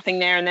there's nothing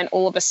there, and then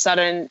all of a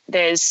sudden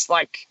there's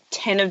like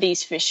 10 of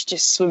these fish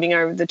just swimming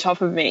over the top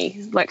of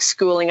me, like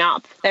schooling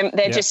up.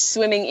 They're just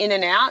swimming in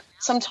and out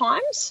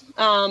sometimes.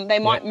 They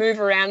might move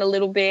around a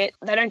little bit.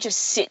 They don't just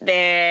sit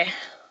there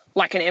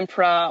like an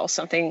emperor or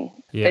something.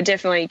 Yeah. They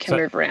definitely can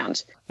move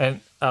around. And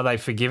are they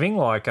forgiving?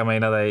 Like, I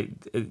mean,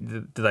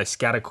 do they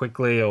scatter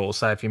quickly, or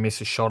say if you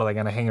miss a shot, are they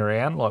going to hang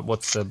around? Like,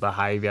 what's the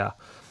behaviour?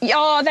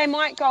 Oh, they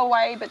might go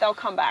away, but they'll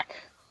come back.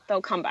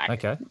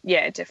 Okay.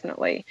 Yeah,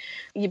 definitely.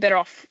 You're better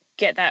off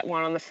get that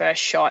one on the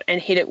first shot and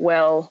hit it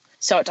well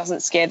so it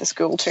doesn't scare the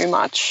school too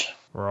much.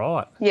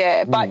 Right.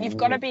 Yeah, but you've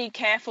got to be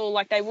careful.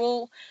 Like they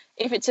will,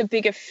 if it's a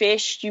bigger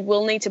fish, you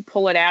will need to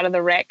pull it out of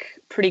the wreck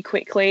pretty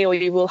quickly, or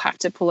you will have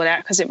to pull it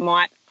out because it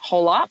might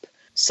hole up.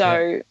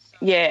 So,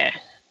 yeah,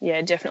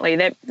 definitely.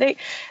 They're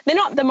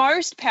not the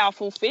most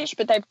powerful fish,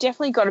 but they've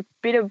definitely got a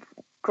bit of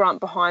grunt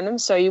behind them,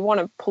 so you want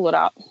to pull it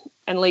up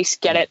and at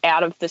least get it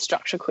out of the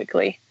structure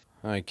quickly.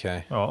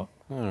 Okay. Oh.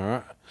 All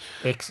right.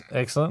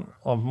 Excellent.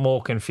 I'm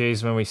more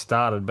confused when we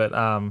started, but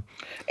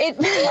it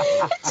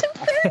depends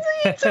on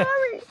your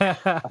timing.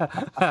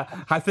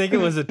 I think it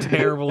was a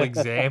terrible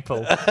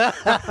example.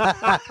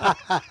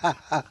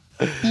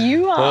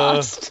 You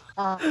asked.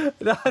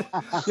 No,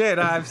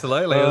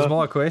 absolutely. It was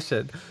my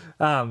question.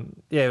 I'm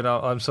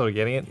sort of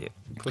getting it. Yeah,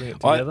 putting it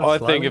together. I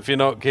think if you're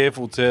not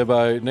careful,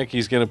 Turbo,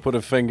 Nikki's going to put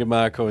a finger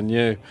mark on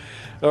you.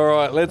 All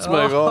right, let's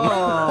move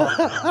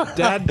on.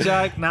 Dad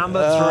joke number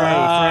 3. For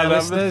our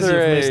listeners,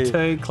 you've missed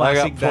 2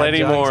 classic I got plenty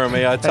dad more jokes. of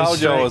me. I told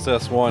you I was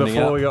just winding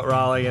before up. we got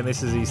rolling, and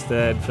this is his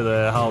 3rd for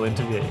the whole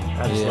interview.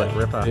 Absolute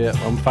ripper. Yeah,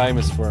 I'm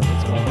famous for him.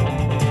 That's right.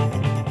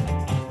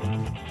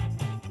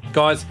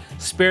 Guys,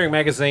 Spearing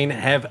Magazine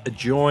have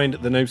joined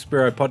the Noob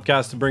Spearo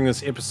podcast to bring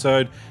this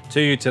episode to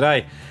you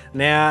today.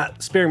 Now,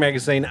 Spearing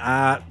Magazine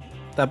they're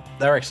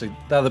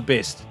the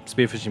best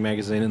spearfishing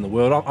magazine in the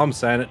world. I'm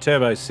saying it.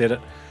 Turbo said it.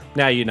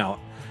 Now you know it.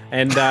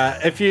 And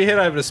if you head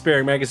over to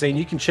Spearing Magazine,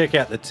 you can check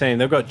out the team.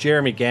 They've got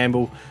Jeremy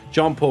Gamble,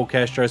 John Paul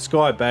Castro,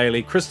 Sky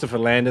Bailey, Christopher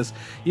Landers.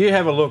 You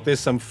have a look. There's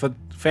some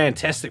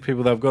fantastic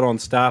people they've got on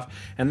staff,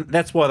 and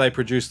that's why they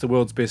produce the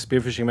world's best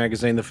spearfishing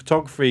magazine. The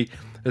photography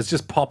is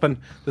just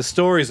popping. The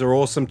stories are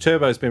awesome.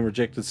 Turbo's been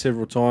rejected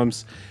several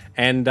times,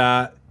 and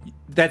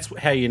that's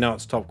how you know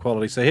it's top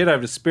quality. So head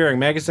over to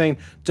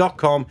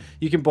spearingmagazine.com.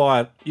 You can buy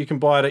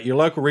it at your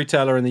local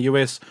retailer in the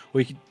US,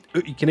 or you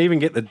can even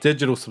get the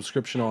digital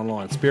subscription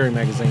online,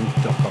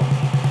 spearingmagazine.com.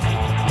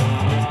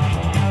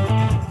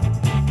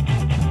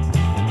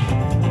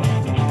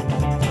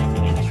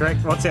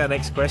 Shrek, what's our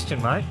next question,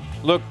 mate?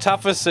 Look,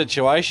 toughest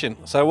situation.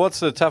 So what's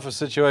the toughest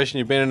situation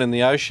you've been in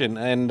the ocean,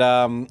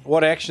 and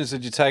what actions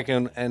did you take,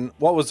 and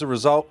what was the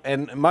result?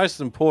 And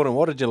most important,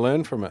 what did you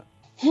learn from it?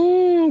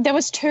 There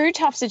was 2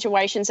 tough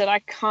situations that I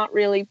can't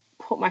really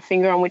put my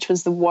finger on which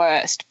was the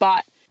worst.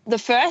 But the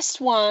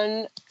first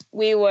one,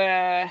 we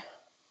were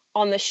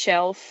on the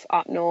shelf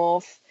up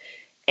north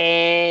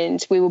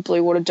and we were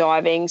blue water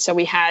diving. So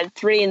we had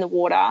 3 in the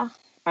water,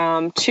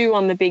 2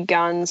 on the big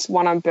guns,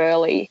 1 on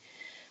burley.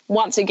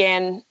 Once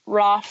again,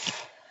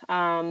 rough.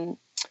 For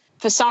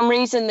some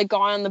reason, the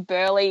guy on the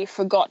burley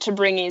forgot to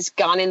bring his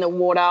gun in the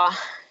water,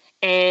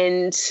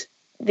 and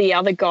the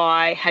other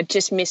guy had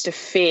just missed a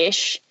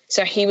fish.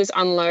 So he was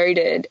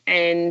unloaded,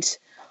 and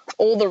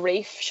all the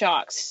reef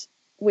sharks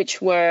which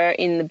were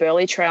in the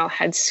burley trail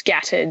had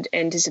scattered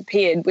and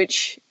disappeared,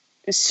 which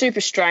was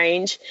super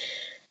strange.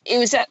 It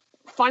was that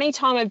funny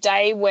time of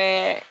day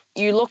where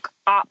you look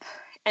up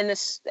and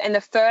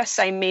the first,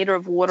 say, metre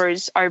of water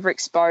is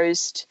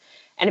overexposed,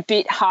 and a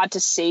bit hard to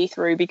see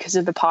through because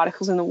of the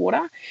particles in the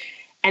water.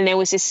 And there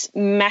was this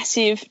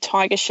massive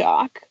tiger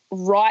shark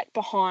right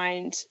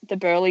behind the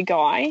burley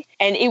guy,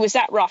 and it was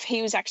that rough.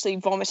 He was actually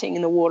vomiting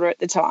in the water at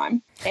the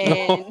time.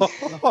 And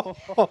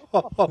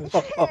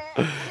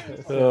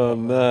oh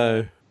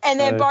no.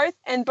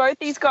 And both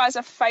these guys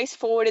are face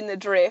forward in the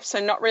drift, so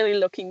not really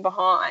looking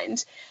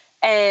behind.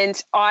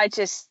 And I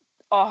just,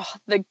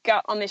 the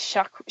gut on this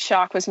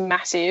shark was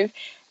massive.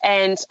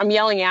 And I'm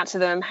yelling out to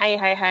them, hey,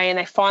 hey, hey, and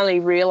they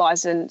finally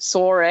realised and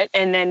saw it.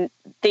 And then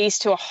these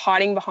two are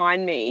hiding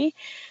behind me.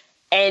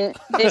 And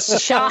this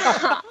shark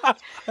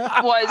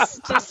was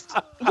just,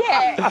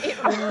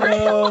 it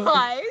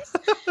realised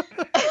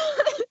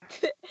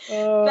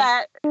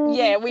that,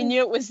 we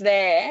knew it was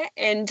there.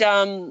 And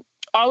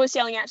I was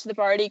yelling out to the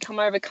boatie, come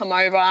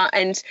over.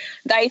 And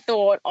they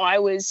thought I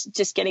was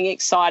just getting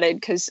excited,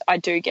 because I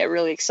do get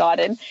really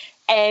excited.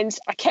 And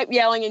I kept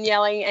yelling and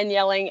yelling and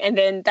yelling. And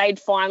then they'd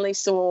finally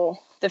saw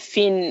the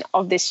fin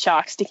of this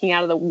shark sticking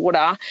out of the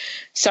water.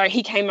 So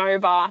he came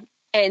over,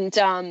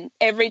 and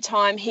every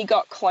time he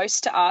got close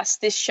to us,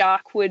 this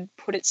shark would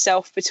put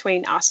itself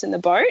between us and the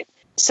boat.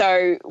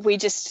 So we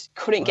just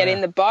couldn't get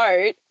in the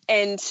boat.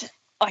 And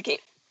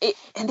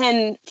and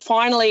then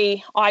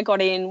finally I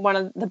got in, one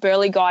of the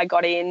burley guy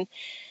got in.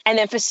 And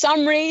then for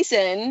some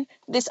reason,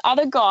 this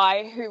other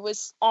guy who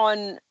was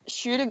on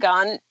shooter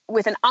gun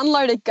with an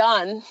unloaded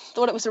gun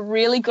thought it was a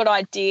really good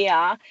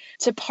idea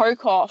to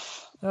poke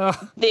off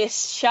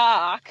this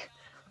shark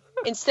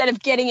instead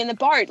of getting in the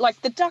boat. Like,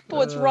 the duck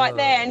board's right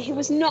there, and he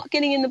was not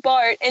getting in the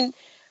boat. And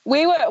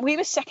we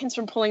were seconds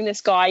from pulling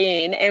this guy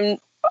in, and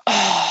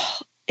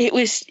it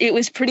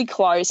was pretty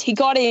close. He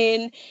got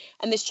in,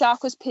 and the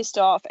shark was pissed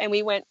off, and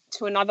we went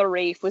to another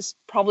reef, was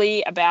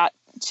probably about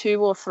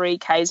 2 or 3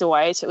 k's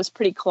away, so it was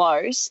pretty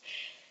close.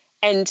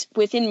 And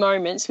within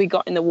moments, we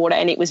got in the water,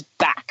 and it was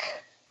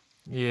back.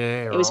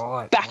 Yeah, it was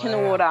back in the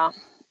water.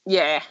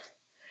 Yeah.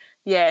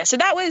 So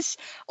that was,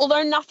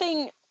 although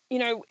nothing,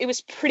 it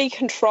was pretty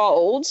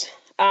controlled.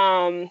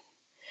 But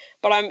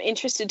I'm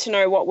interested to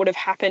know what would have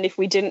happened if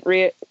we didn't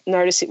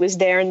notice it was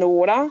there in the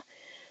water,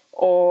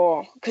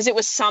 or because it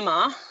was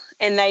summer,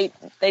 and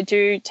they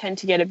do tend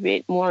to get a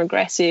bit more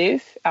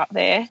aggressive out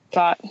there.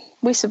 But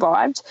we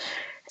survived.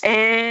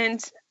 And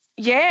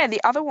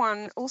the other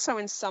one, also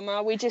in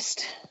summer, we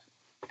just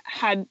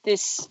had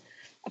this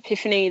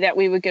epiphany that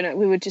we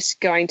were just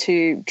going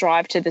to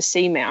drive to the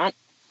seamount.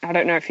 I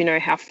don't know if you know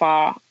how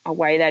far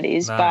away that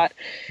is, but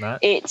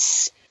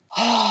it's,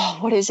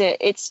 what is it?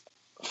 It's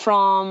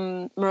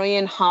from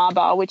Marine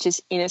Harbour, which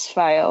is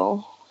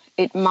Innisfail.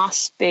 It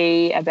must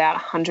be about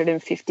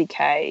 150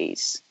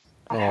 k's.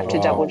 I have to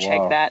double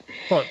check that.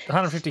 What,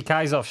 150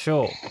 k's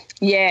offshore?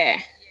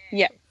 Yeah.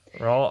 Yep.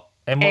 Right.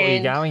 And what were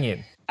you going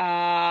in?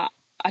 A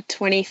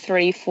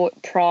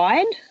 23-foot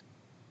Pride,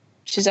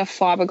 which is a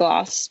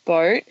fiberglass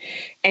boat,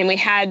 and we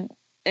had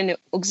an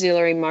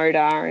auxiliary motor,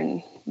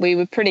 and we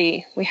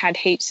had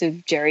heaps of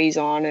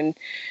jerrys on, and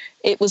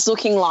it was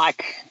looking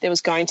like there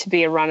was going to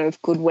be a run of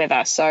good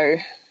weather, so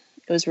it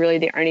was really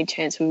the only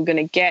chance we were going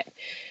to get.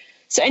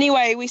 So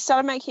anyway, we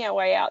started making our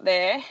way out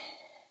there,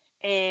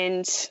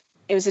 and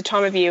it was the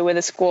time of year where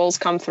the squalls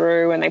come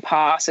through and they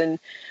pass, and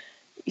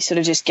you sort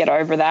of just get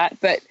over that.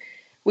 But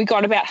we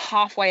got about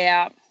halfway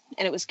out,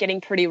 and it was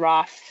getting pretty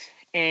rough,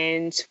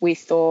 and we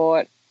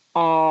thought,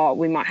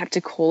 we might have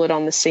to call it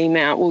on the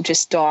seamount. We'll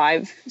just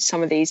dive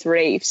some of these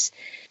reefs.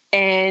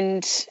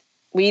 And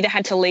we either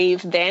had to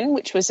leave then,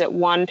 which was at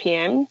 1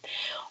 p.m,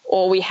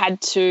 or we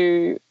had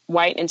to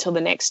wait until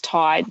the next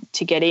tide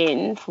to get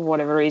in for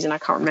whatever reason. I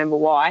can't remember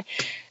why.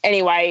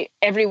 Anyway,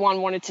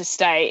 everyone wanted to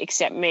stay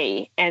except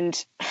me,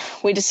 and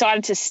we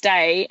decided to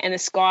stay, and the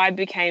sky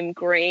became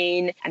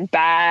green and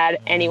bad.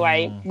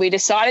 Anyway, we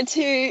decided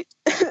to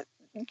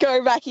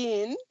go back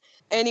in.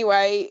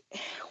 Anyway,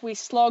 we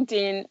slogged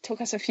in,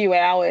 took us a few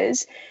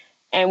hours,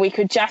 and we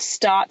could just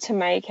start to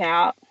make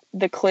out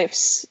the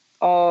cliffs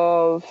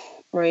of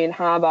Marine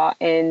Harbour,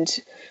 and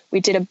we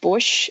did a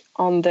bush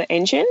on the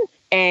engine,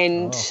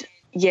 and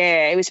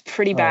it was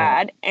pretty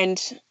bad. And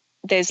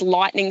there's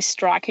lightning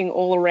striking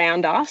all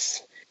around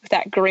us with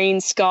that green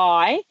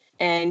sky,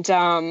 and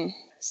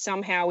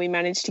somehow we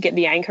managed to get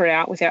the anchor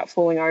out without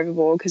falling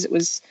overboard, because it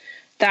was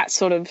that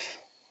sort of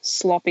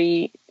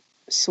sloppy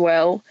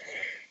swell.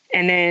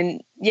 And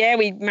then,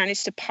 we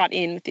managed to putt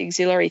in with the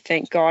auxiliary,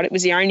 thank God. It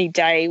was the only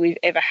day we've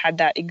ever had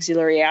that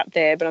auxiliary out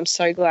there, but I'm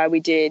so glad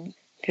we did,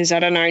 because I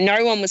don't know,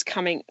 no one was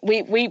coming.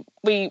 We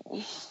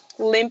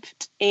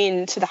limped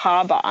into the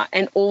harbour,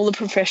 and all the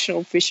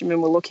professional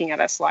fishermen were looking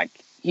at us like,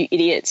 you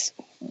idiots,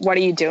 what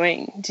are you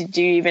doing? Did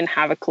you even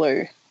have a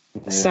clue?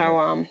 Yeah.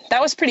 So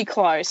that was pretty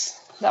close.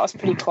 But that's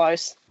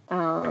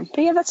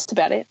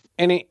about it.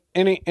 Any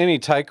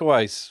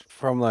takeaways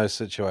from those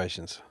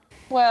situations?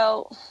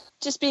 Well,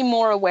 just be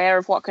more aware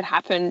of what could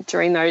happen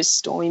during those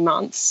stormy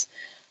months.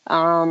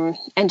 And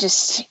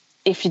just,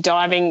 if you're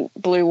diving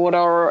blue water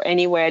or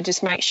anywhere,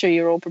 just make sure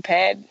you're all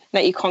prepared,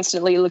 that you're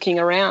constantly looking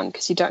around,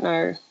 because you don't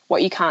know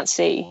what you can't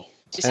see.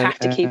 Just have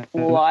to keep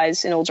all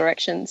eyes in all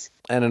directions.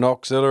 And an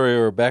auxiliary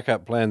or a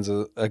backup plan's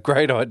a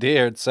great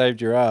idea. It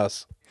saved your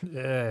ass.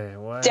 Yeah,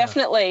 wow.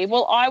 Definitely.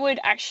 Well, I would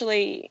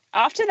actually,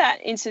 after that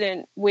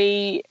incident,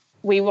 we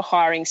were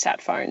hiring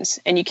sat phones,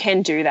 and you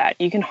can do that.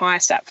 You can hire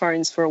sat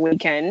phones for a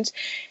weekend,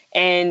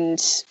 and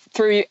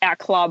through our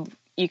club,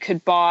 you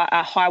could buy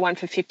a high one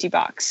for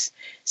 $50.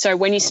 So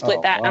when you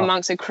split that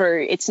amongst a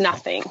crew, it's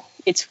nothing.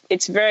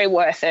 It's very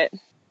worth it.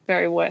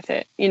 Very worth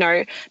it. You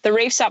know, the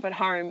reefs up at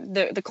home,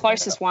 the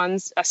closest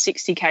ones are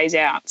 60 k's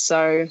out.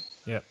 So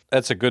yeah,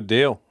 that's a good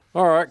deal.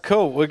 All right,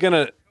 cool. We're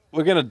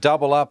gonna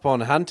double up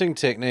on hunting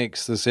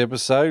techniques this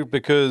episode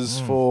because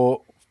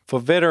for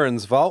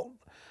Veterans Vault,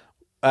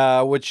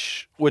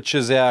 which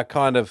is our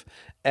kind of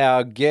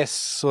our guest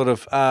sort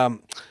of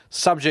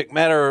subject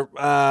matter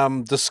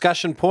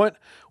discussion point,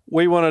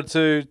 we wanted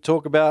to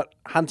talk about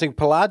hunting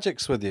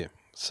pelagics with you.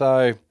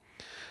 So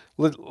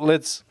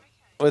let's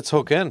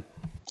hook in.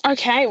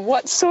 Okay,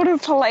 what sort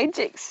of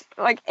pelagics?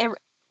 Like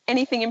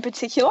anything in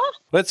particular?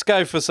 Let's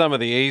go for some of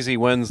the easy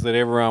wins that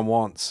everyone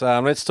wants.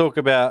 Let's talk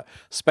about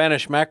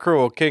Spanish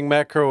mackerel or king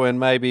mackerel and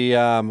maybe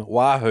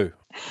wahoo.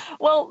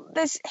 Well,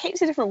 there's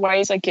heaps of different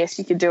ways I guess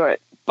you could do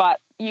it, but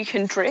you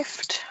can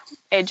drift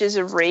edges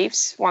of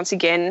reefs, once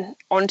again,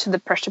 onto the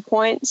pressure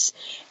points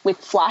with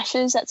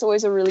flashes. That's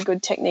always a really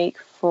good technique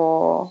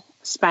for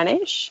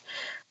Spanish.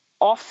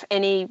 Off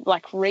any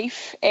like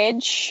reef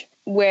edge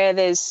where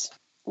there's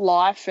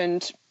life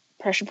and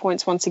pressure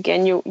points, once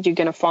again, you're going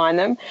to find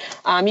them.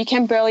 You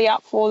can burley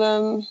up for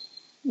them.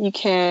 You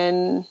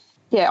can,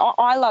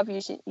 I love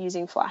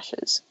using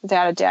flashes,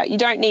 without a doubt. You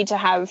don't need to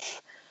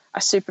have a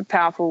super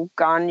powerful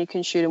gun. You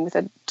can shoot them with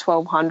a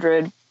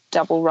 1200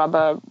 double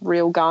rubber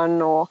reel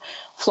gun or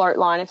float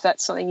line if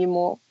that's something you're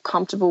more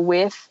comfortable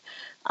with.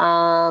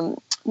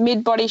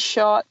 Mid-body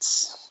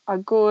shots are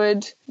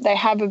good. They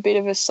have a bit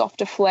of a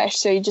softer flesh,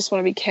 so you just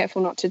want to be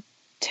careful not to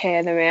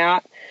tear them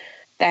out.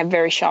 They have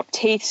very sharp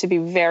teeth, so be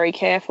very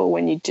careful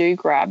when you do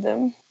grab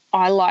them.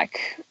 I like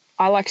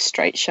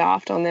straight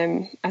shaft on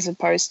them as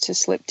opposed to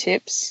slip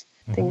tips,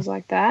 things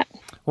like that.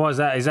 Why is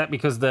that? Is that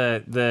because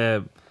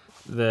the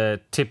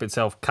tip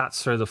itself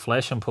cuts through the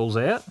flesh and pulls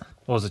out?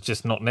 Or is it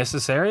just not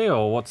necessary,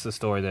 or what's the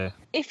story there?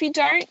 If you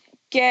don't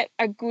get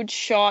a good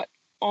shot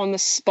on the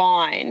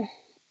spine,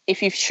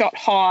 if you've shot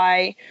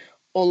high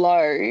or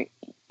low,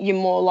 you're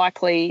more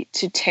likely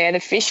to tear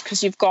the fish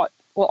because you've got,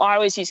 well, I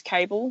always use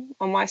cable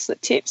on my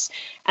slip tips,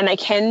 and they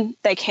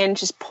can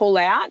just pull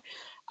out,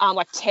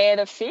 like tear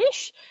the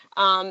fish.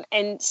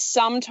 And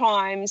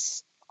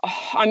sometimes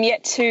I'm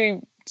yet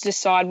to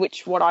decide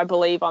what I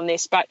believe on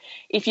this, but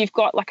if you've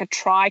got like a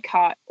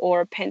tri-cut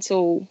or a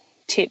pencil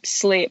tip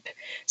slip,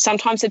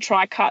 sometimes the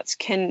tri-cuts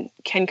can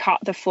cut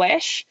the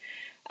flesh.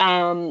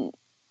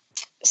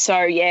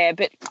 So, yeah,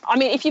 but, I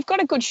mean, if you've got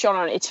a good shot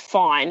on it, it's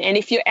fine. And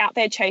if you're out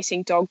there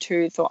chasing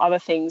dogtooth or other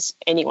things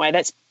anyway,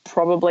 that's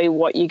probably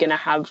what you're going to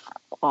have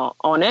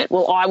on it.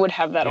 Well, I would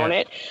have that on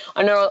it.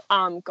 I know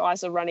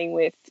guys are running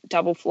with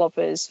double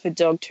floppers for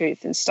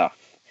dogtooth and stuff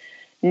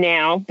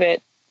now,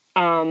 but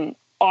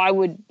I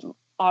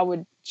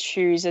would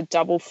choose a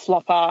double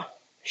flopper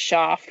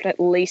shaft, at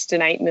least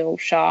an 8mm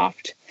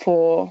shaft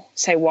for,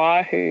 say,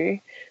 wahoo,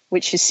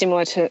 which is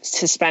similar to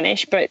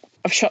Spanish, but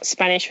I've shot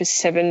Spanish with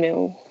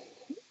 7mm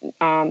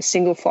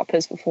single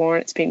floppers before,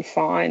 and it's been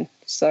fine.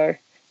 So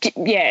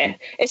yeah,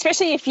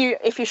 especially if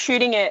you're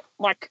shooting it,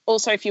 like,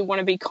 also if you want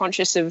to be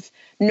conscious of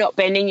not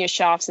bending your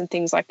shafts and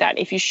things like that,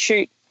 if you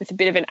shoot with a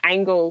bit of an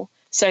angle,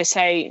 so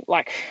say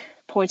like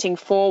pointing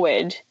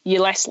forward,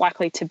 you're less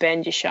likely to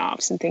bend your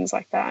shafts and things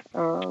like that.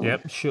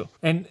 Yep, sure.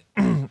 And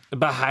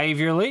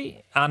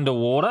behaviourally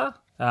underwater,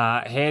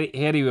 how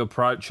do you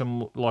approach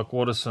them? Like,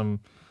 what are some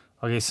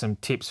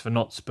tips for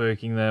not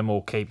spooking them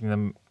or keeping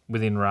them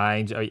within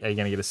range? Are you going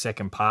to get a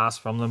second pass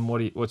from them?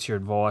 What's your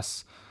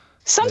advice?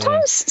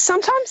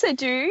 Sometimes they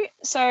do.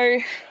 So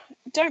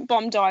don't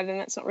bomb dive them.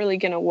 That's not really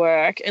going to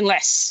work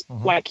unless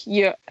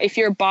if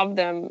you're above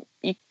them,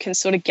 you can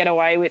sort of get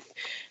away with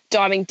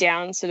diving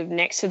down sort of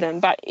next to them.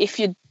 But if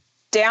you're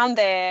down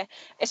there,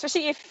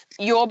 especially if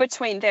you're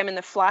between them and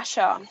the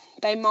flasher,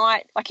 they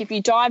might, like if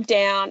you dive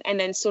down and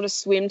then sort of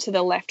swim to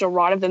the left or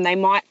right of them, they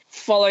might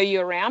follow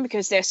you around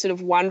because they're sort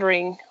of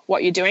wondering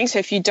what you're doing. So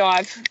if you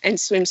dive and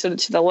swim sort of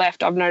to the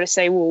left, I've noticed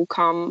they will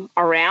come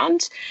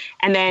around.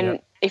 And then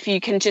if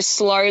you can just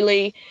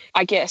slowly,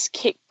 I guess,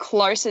 kick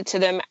closer to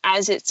them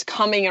as it's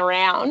coming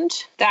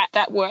around,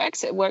 that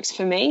works. It works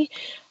for me.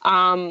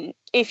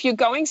 If you're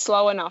going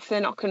slow enough,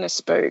 they're not going to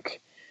spook.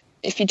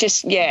 If you're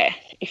just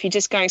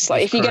going slow,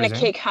 if you're going to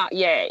kick hard,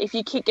 if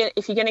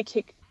you're going to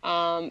kick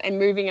and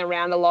moving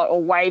around a lot or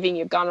waving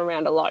your gun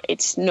around a lot,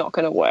 it's not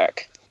going to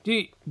work.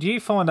 Do you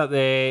find up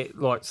there,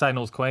 like say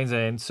North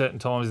Queensland, certain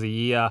times of the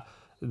year,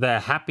 they're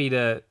happy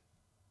to,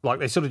 like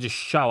they sort of just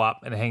show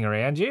up and hang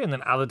around you, and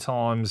then other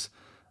times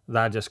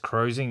they're just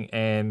cruising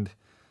and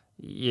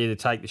you either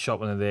take the shot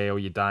when they're there or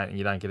you don't, and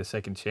you don't get a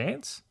second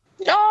chance?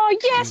 Oh,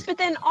 yes, but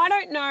then I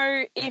don't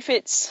know if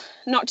it's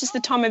not just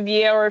the time of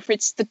year or if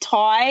it's the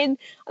tide.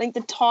 I think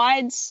the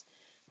tides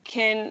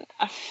can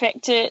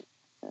affect it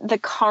the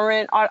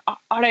current, I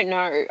don't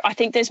know. I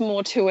think there's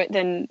more to it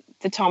than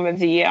the time of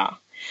the year.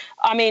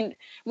 I mean,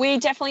 we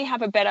definitely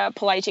have a better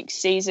pelagic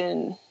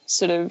season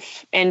sort of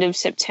end of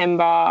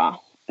September,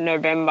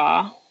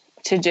 November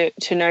to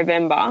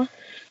November.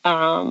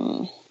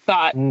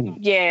 But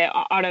yeah,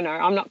 I don't know.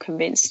 I'm not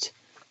convinced.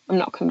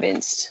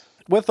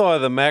 With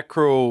either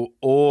mackerel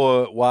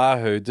or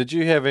wahoo, did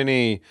you have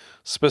any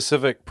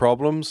specific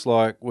problems,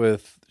 like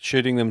with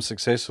shooting them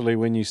successfully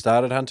when you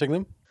started hunting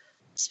them?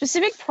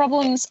 Specific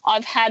problems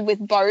I've had with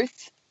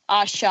both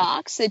are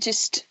sharks. They're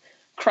just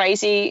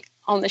crazy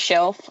on the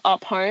shelf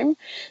up home.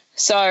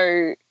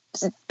 So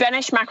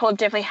Spanish mackerel have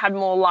definitely had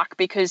more luck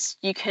because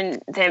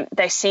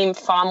they seem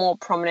far more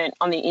prominent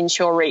on the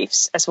inshore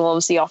reefs as well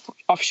as the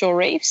offshore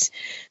reefs.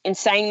 In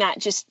saying that,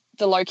 just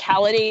the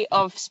locality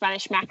of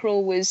Spanish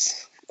mackerel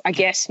was, I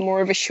guess,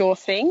 more of a sure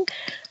thing.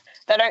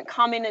 They don't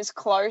come in as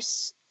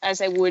close as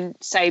they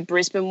would, say,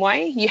 Brisbane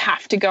way. You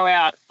have to go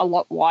out a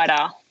lot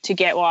wider to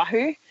get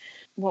wahoo.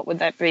 What would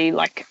that be,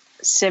 like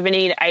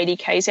 70 to 80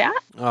 Ks out?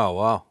 Oh,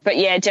 wow. But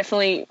yeah,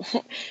 definitely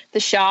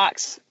the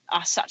sharks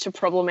are such a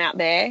problem out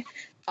there.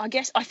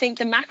 I think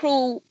the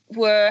mackerel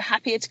were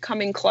happier to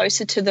come in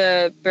closer to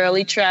the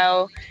Burley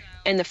Trail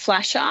and the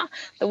flasher.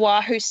 The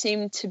wahoo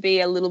seemed to be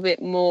a little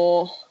bit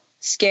more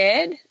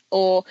scared,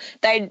 or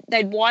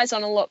they'd wise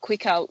on a lot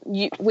quicker.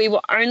 We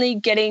were only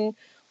getting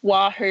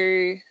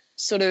wahoo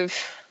sort of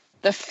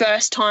the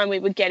first time we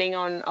were getting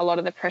on a lot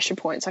of the pressure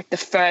points, like the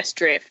first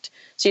drift.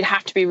 So you'd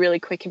have to be really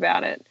quick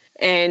about it.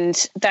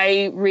 And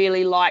they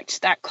really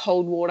liked that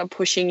cold water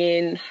pushing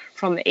in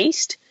from the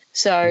east.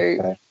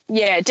 So,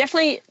 yeah,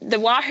 definitely the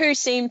wahoo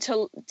seemed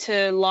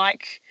to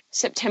like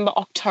September,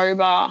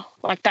 October,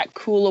 like that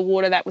cooler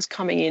water that was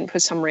coming in for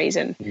some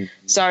reason.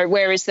 So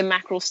whereas the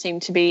mackerel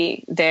seemed to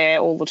be there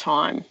all the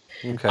time.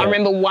 Okay. I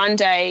remember one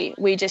day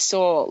we just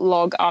saw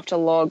log after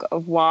log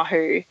of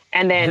wahoo,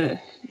 and then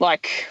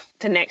like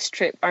the next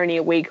trip only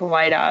a week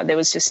later there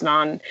was just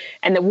none,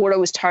 and the water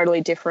was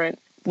totally different.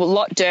 A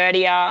lot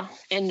dirtier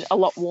and a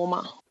lot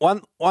warmer.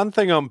 One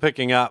thing I'm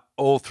picking up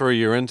all through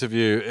your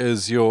interview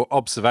is your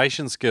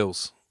observation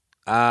skills.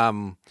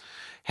 How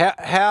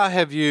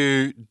have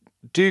you,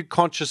 do you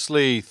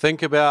consciously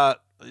think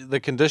about the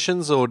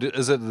conditions, or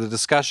is it the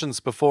discussions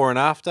before and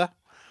after?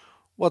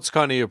 What's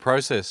kind of your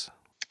process?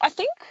 I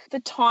think the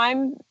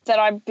time that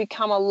I've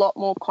become a lot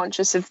more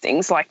conscious of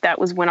things like that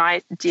was when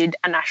I did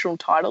a national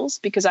titles,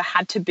 because I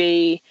had to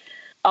be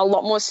a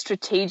lot more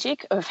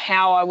strategic of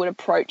how I would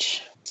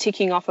approach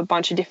ticking off a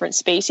bunch of different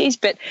species.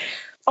 But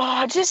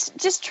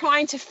just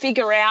trying to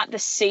figure out the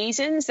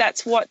seasons,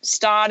 that's what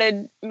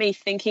started me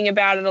thinking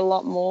about it a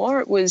lot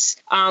more. It was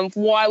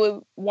why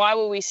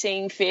were we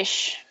seeing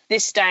fish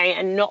this day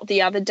and not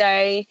the other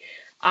day?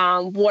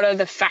 What are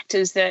the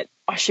factors that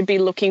I should be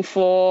looking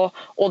for,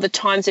 or the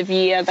times of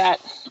year that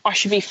I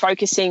should be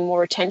focusing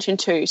more attention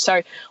to?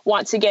 So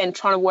once again,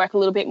 trying to work a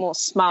little bit more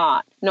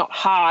smart, not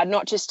hard,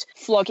 not just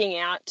flogging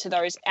out to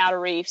those outer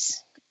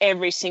reefs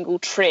every single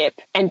trip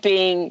and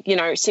being,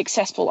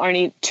 successful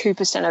only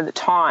 2% of the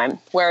time,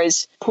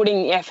 whereas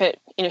putting the effort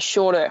in a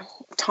shorter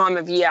time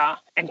of year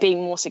and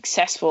being more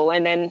successful,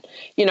 and then,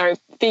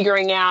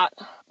 figuring out,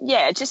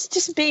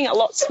 just being a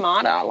lot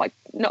smarter, like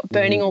not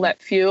burning all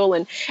that fuel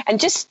and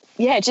just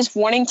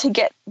wanting to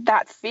get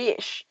that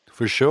fish.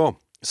 For sure.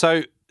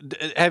 So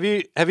have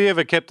you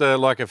ever kept a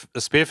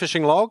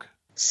spearfishing log?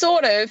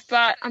 Sort of,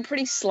 but I'm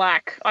pretty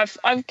slack.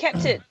 I've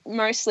kept it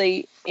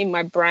mostly in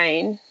my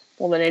brain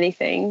more than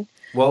anything.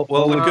 Well,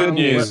 the good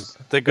news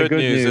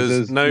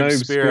is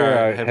Noob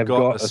Spearo have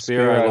got a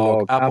Spearo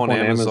log up on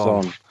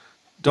Amazon.com.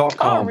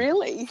 Oh,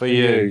 really? For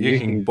you. You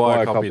can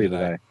buy a copy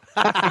today.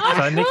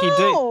 So, Nikki,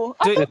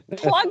 the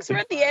plugs are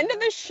at the end of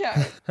the show.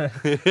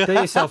 Do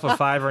yourself a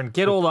favour and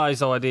get all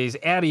those ideas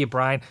out of your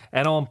brain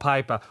and on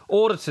paper.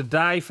 Order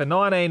today for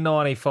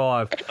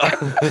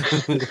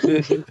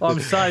 $19.95. I'm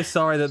so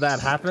sorry that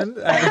happened.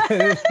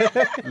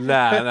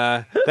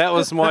 Nah. That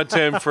was my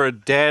term for a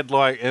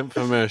dad-like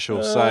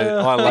infomercial, so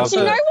I loved it.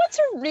 But you know what's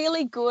a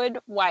really good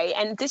way,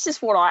 and this is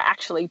what I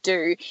actually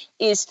do,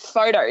 is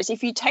photos.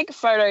 If you take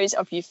photos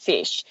of your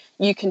fish,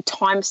 you can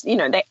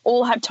they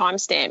all have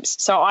timestamps.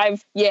 So I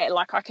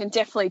can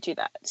definitely do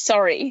that.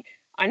 Sorry,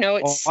 I know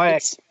it's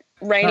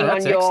raining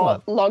on your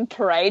excellent log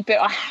parade, but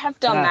I have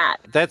done that.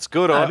 That's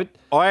good.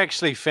 I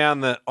actually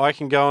found that I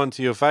can go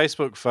into your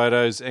Facebook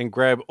photos and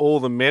grab all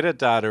the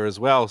metadata as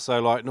well. So,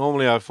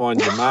 normally I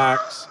find your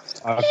marks.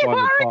 You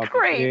are a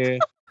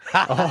creep.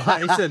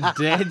 He's a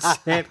dead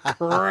set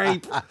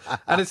creep.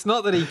 And it's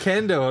not that he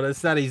can do it,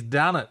 it's that he's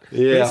done it.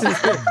 Yeah.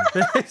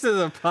 This is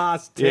a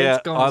past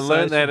tense conversation. I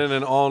learned that in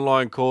an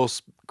online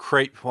course,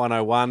 Creep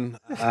 101.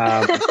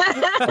 I've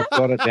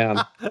got it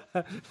down.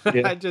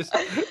 Yeah.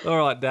 All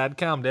right, Dad,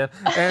 calm down.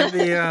 And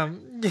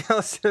I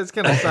was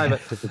going to say,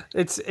 but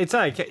it's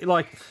okay.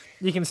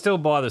 You can still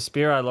buy the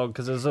Spearo log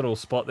because there's a little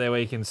spot there where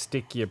you can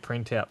stick your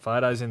printout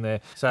photos in there.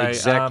 So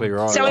exactly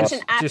right. So it's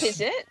an app,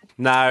 is it?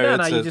 No,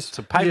 No, it's you a just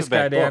go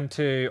paperback down book.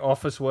 to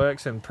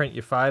Officeworks and print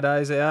your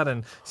photos out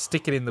and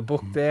stick it in the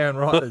book there and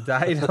write the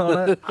date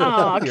on it.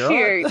 Oh,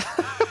 You're cute. right.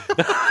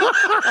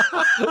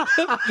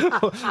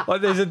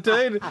 Like, there's a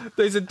dude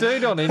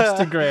on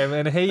Instagram,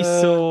 and he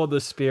saw the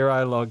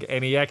Spearo log,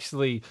 and he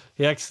actually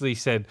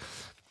said,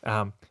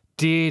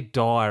 "Dear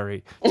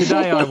diary,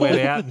 today I went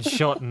out and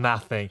shot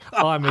nothing.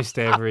 I missed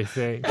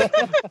everything." I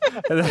thought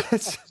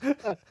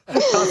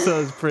it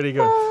was pretty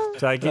good.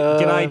 So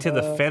g'day to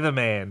the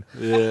Featherman.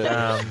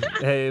 Yeah.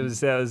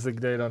 That was the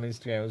dude on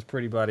Instagram. It was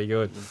pretty bloody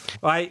good.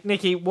 Hey,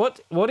 Nikki,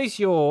 what is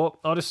your?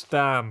 I'll just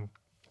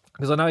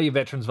because I know your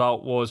Veterans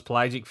Vault was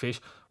pelagic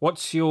fish.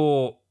 What's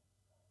your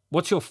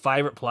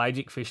favourite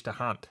pelagic fish to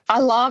hunt? I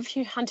love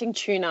hunting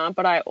tuna,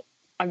 but I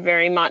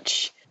very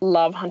much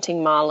love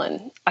hunting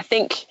marlin. I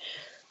think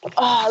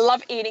I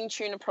love eating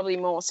tuna probably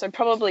more, so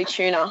probably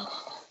tuna.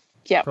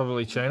 Yeah.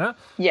 Probably tuna.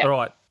 Yeah. All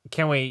right.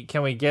 Can we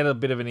get a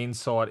bit of an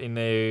insight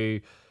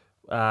into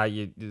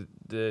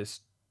the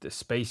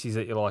species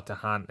that you like to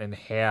hunt and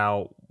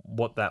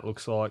what that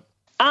looks like?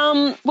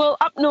 Well,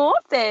 up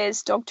north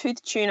there's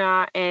dogtooth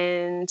tuna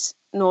and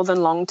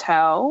northern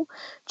longtail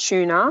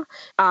tuna.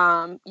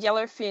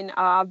 Yellowfin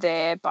are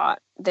there, but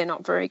they're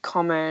not very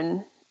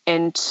common,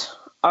 and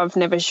I've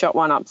never shot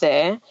one up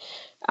there.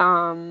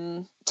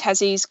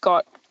 Tassie's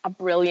got a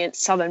brilliant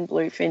southern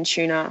bluefin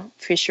tuna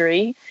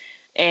fishery,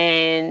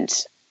 and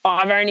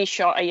I've only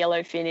shot a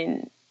yellowfin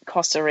in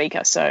Costa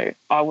Rica, so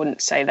I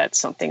wouldn't say that's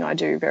something I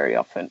do very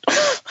often.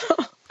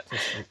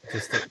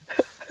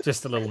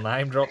 Just a little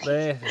name drop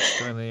there. It's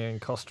doing it in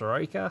Costa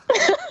Rica.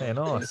 Yeah,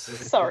 nice.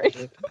 Sorry.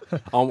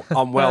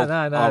 I'm well.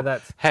 No,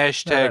 that's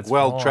hashtag that's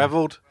well fine.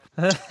 travelled.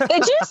 They're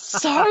just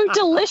so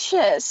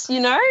delicious, you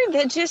know?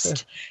 They're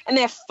just, and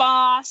they're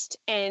fast,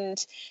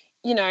 and,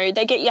 you know,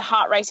 they get your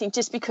heart racing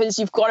just because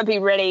you've got to be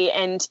ready,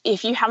 and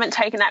if you haven't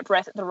taken that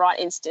breath at the right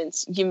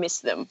instance, you miss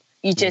them.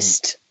 You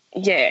just,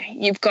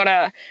 you've got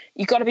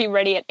to be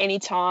ready at any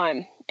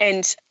time.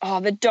 And,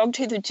 the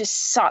dogtooth are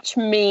just such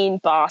mean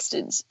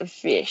bastards of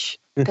fish.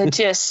 They're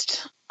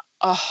just,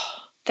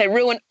 they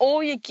ruin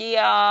all your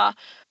gear.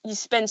 You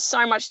spend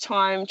so much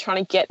time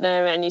trying to get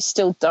them and you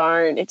still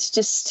don't. It's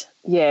just,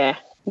 yep.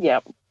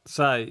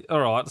 So,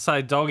 all right.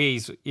 So,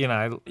 doggies, you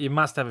know, you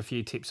must have a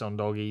few tips on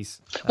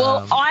doggies.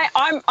 Well,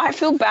 I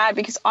feel bad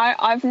because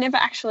I've never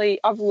actually,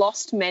 I've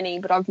lost many,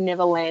 but I've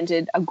never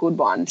landed a good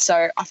one.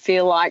 So I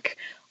feel like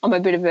I'm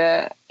a bit of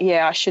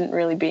I shouldn't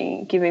really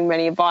be giving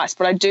many advice,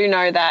 but I do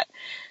know that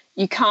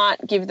you can't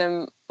give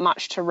them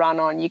much to run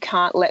on. You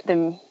can't let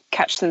them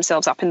catch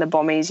themselves up in the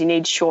bommies. You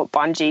need short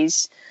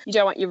bungees. You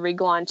don't want your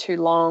rig line too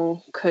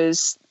long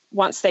because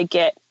once they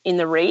get in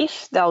the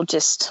reef, they'll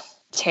just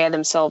tear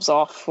themselves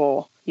off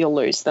or you'll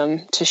lose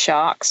them to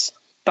sharks.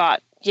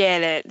 But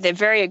yeah, they're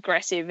very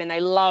aggressive and they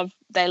love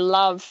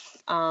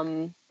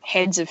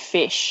heads of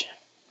fish.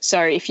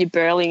 So if you're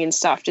burling and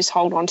stuff, just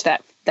hold on to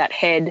that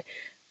head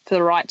for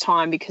the right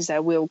time because they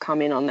will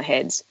come in on the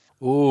heads.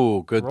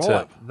 Ooh, good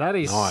tip. That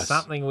is nice.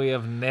 Something we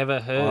have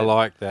never heard. I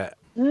like that.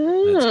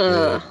 That's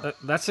good.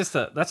 That's just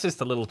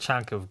a little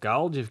chunk of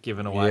gold you've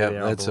given away there.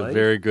 Yeah, that's I a believe.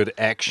 very good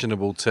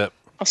actionable tip.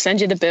 I'll send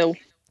you the bill.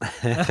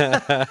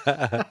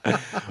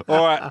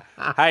 All right.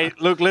 Hey,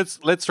 look,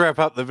 let's wrap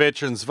up the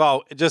Veterans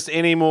Vault. Just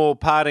any more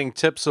parting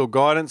tips or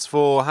guidance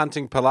for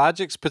hunting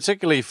pelagics,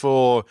 particularly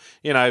for,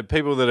 you know,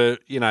 people that are,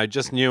 you know,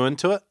 just new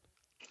into it?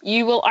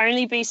 You will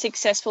only be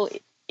successful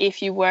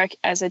if you work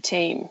as a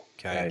team.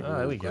 Okay. Oh,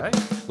 there we go.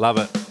 Love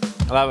it.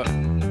 I love it.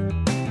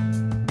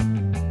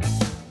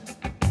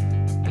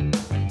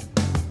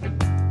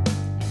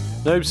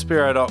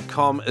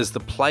 Noobspearo.com is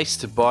the place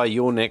to buy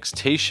your next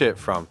t-shirt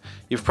from.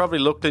 You've probably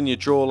looked in your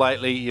drawer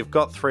lately, you've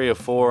got 3 or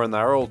 4 and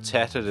they're all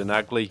tattered and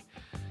ugly.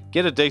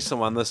 Get a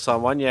decent one this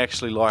time, one you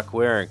actually like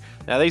wearing.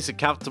 Now these are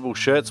comfortable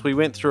shirts. We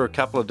went through a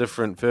couple of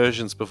different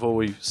versions before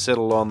we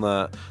settled on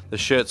the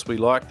shirts we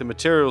like. The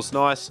material's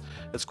nice.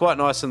 It's quite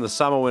nice in the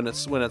summer when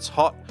it's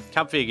hot,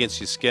 comfy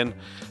against your skin.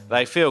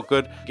 They feel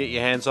good. Get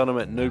your hands on them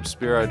at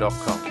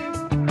noobspearo.com.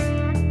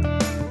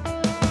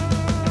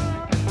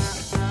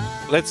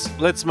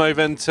 Let's move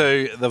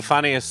into the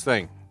funniest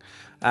thing.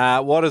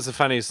 What is the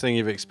funniest thing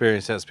you've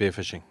experienced out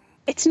spearfishing?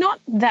 It's not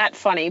that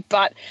funny,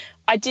 but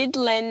I did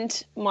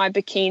lend my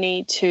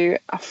bikini to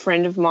a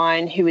friend of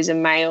mine who is a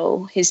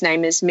male. His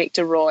name is Mick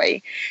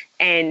DeRoy,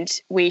 and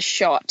we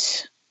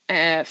shot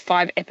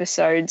 5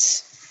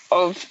 episodes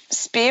of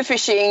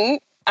spearfishing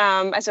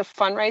as a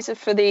fundraiser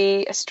for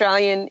the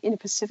Australian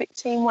Indo-Pacific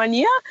team one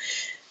year.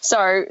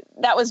 So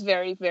that was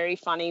very, very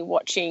funny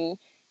watching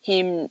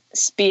him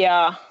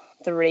spear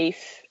the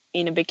reef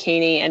in a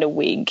bikini and a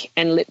wig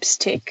and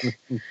lipstick.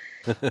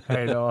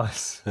 Very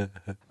nice.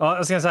 I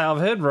was going to say, I've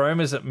heard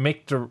rumours of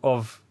Mick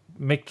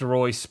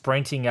DeRoy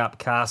sprinting up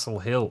Castle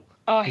Hill.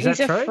 Oh, Is he's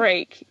that a true?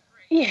 freak.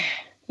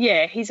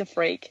 Yeah, he's a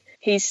freak.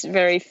 He's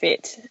very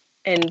fit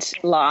and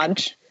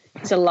large.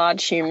 He's a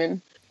large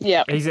human.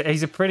 Yeah.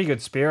 He's a pretty good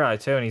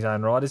Spearo too in his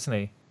own right, isn't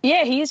he?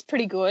 Yeah, he is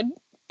pretty good.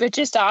 But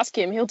just ask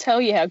him. He'll tell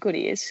you how good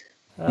he is.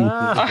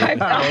 I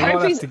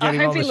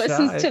hope he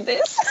listens to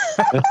this.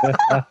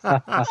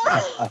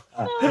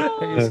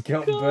 He's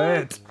got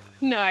burnt.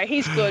 No,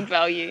 he's good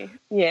value.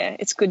 Yeah,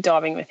 it's good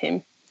diving with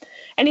him.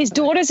 And his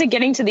daughters are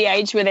getting to the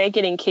age where they're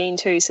getting keen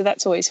too, so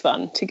that's always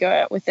fun to go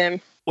out with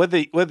them. With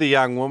the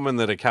young women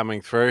that are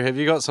coming through, have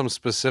you got some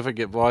specific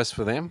advice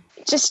for them?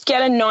 Just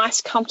get a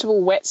nice,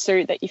 comfortable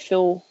wetsuit that you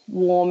feel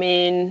warm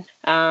in.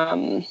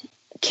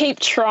 Keep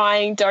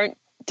trying. Don't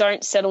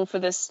settle for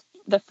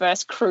the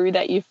first crew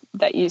that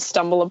you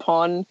stumble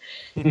upon.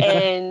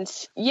 And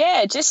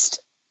yeah,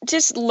 just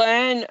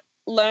learn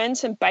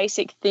some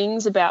basic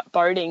things about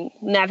boating,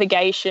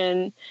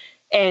 navigation,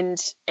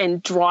 and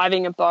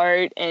driving a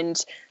boat,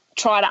 and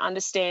try to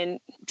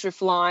understand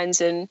drift lines,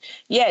 and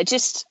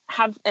just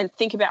have and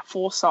think about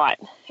foresight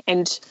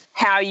and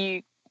how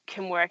you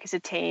can work as a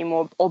team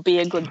or be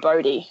a good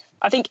boatie.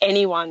 I think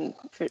anyone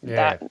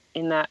that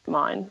in that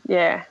mind.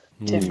 Yeah,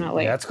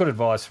 definitely. Yeah, that's good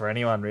advice for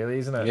anyone, really,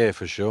 isn't it? Yeah,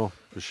 for sure.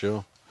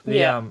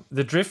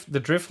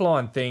 The drift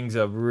line things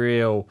are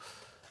real.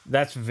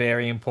 That's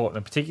very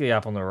important, particularly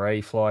up on the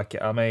reef. Like,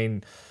 I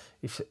mean,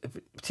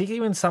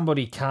 particularly when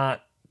somebody can't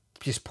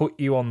just put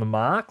you on the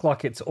mark,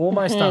 like it's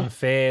almost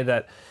unfair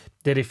that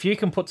if you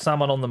can put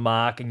someone on the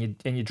mark and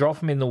you drop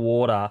them in the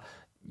water,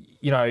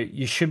 you know,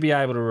 you should be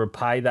able to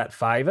repay that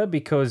favour,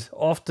 because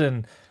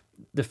often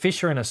the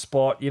fish are in a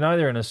spot, you know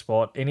they're in a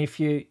spot, and if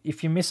you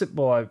miss it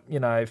by,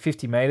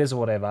 50 metres or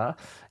whatever,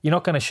 you're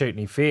not going to shoot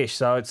any fish.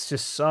 So it's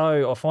just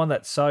I find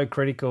that so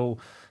critical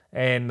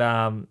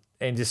and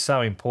just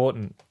so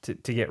important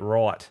to get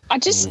right. I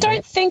just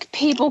don't think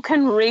people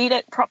can read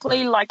it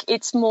properly. Like,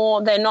 it's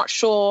more, they're not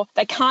sure,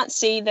 they can't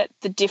see that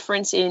the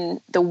difference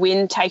in the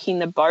wind taking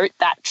the boat,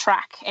 that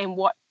track, and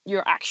what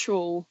your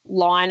actual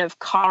line of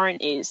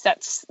current is.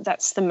 That's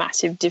the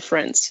massive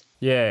difference.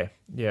 Yeah.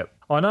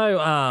 I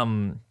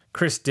know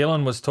Chris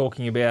Dillon was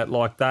talking about,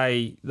 like,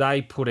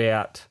 they put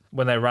out,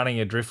 when they're running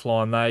a drift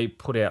line, they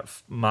put out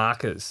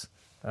markers,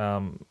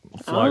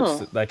 floats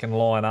that they can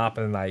line up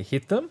and they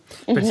hit them,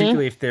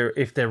 particularly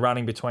if they're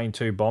running between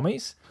two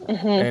bommies.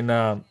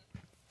 And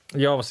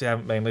you obviously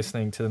haven't been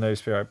listening to the New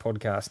Spearo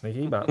podcast,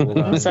 Nikki, but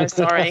I'm so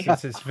sorry.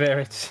 It's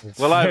very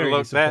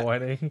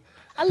disappointing.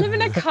 I live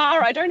in a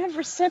car. I don't have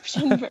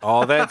reception.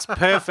 Oh, that's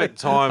perfect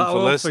time for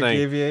listening.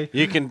 Forgive you.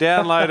 You can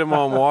download them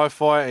on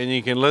Wi-Fi and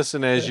you can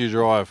listen as you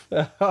drive.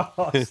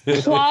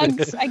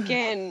 Plugs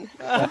again.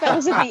 That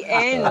was at the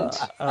end.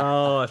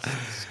 Oh, it's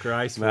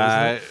disgraceful.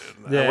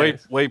 No,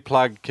 we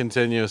plug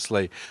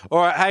continuously. All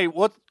right, hey,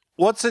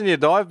 what's in your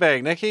dive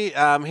bag, Nikki?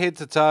 Head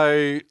to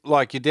toe,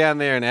 like, you're down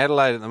there in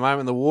Adelaide at the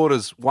moment. The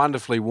water's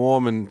wonderfully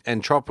warm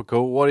and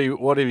tropical. What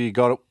have you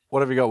got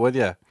with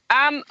you?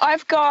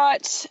 I've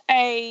got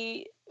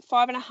a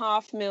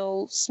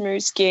 5.5mm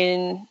smooth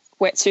skin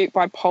wetsuit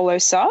by Polo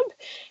Sub,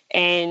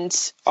 and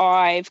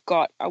I've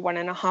got a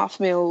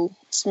 1.5mm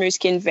smooth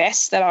skin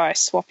vest that I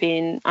swap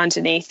in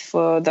underneath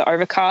for the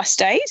overcast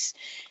days.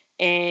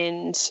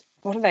 And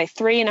what are they?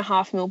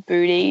 3.5mm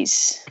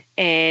booties,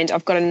 and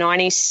I've got a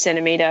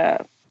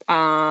 90cm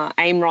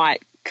aim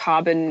right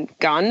carbon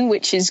gun,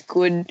 which is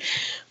good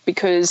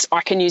because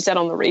I can use that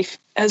on the reef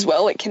as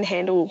well. It can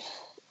handle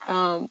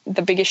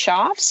the bigger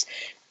shafts.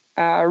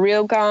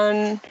 Reel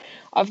gun.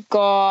 I've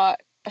got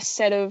a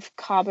set of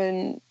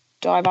carbon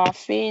dive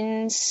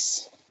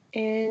fins,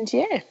 and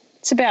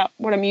it's about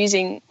what I'm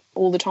using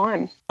all the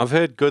time. I've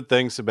heard good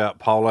things about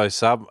Polo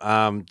Sub.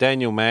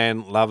 Daniel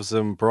Mann loves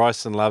them.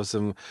 Bryson loves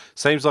them.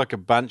 Seems like a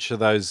bunch of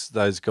those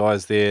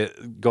guys there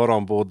got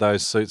on board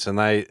those suits, and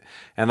they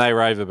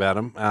rave about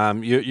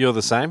them. You're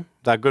the same.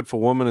 They're good for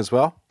women as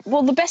well.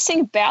 Well, the best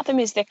thing about them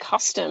is they're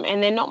custom,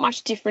 and they're not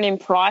much different in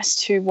price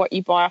to what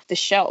you buy off the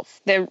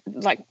shelf. They're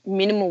like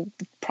minimal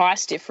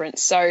price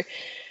difference. So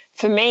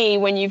for me,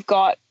 when you've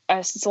got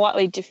a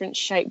slightly different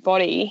shaped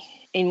body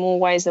in more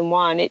ways than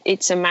one,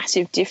 it's a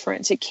massive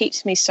difference. It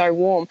keeps me so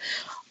warm.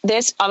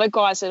 There's other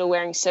guys that are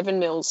wearing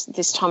 7mm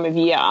this time of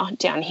year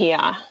down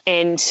here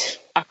and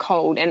are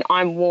cold, and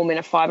I'm warm in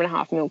a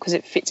 5.5mm because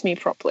it fits me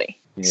properly.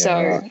 Yeah.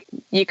 So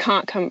you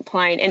can't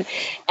complain,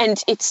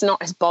 and it's not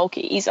as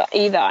bulky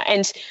either.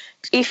 And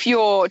if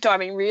you're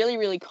diving really,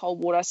 really cold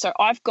water, so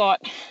I've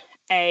got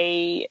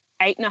a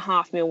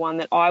 8.5mm one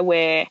that I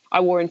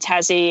wore in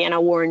Tassie and I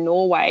wore in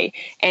Norway,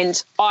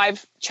 and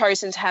I've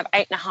chosen to have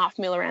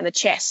 8.5mm around the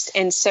chest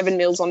and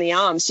 7mm on the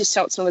arms, just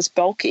so it's not as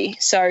bulky.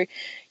 So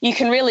you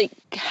can really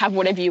have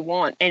whatever you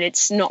want, and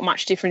it's not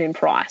much different in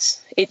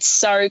price. It's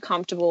so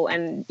comfortable,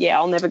 and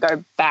I'll never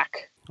go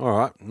back. All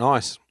right,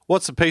 nice.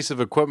 What's a piece of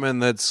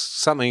equipment that's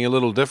something a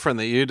little different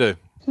that you do?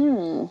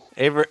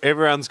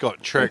 Everyone's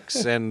got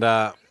tricks and...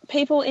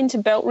 People into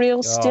belt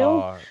reels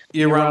still.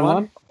 You run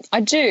one?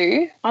 I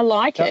do. I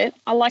like it.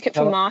 I like it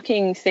for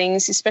marking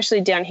things,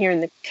 especially down here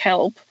in the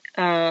kelp.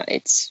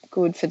 It's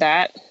good for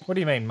that. What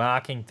do you mean,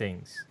 marking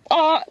things?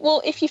 Oh,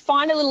 well, if you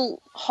find a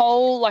little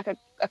hole, like a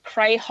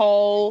cray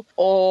hole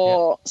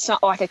or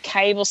like a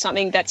cave or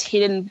something that's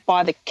hidden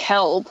by the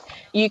kelp,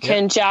 you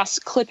can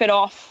just clip it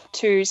off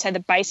to, say, the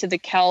base of the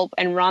kelp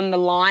and run the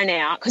line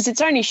out, because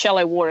it's only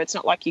shallow water. It's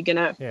not like you're going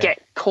to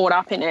get caught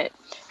up in it.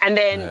 And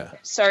then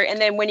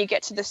and then when you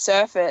get to the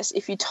surface,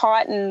 if you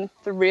tighten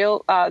the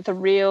reel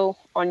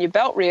on your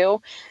belt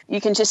reel, you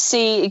can just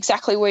see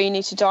exactly where you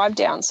need to dive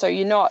down. So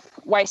you're not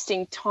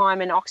wasting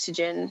time and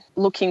oxygen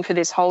looking for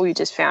this hole you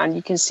just found.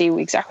 You can see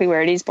exactly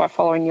where it is by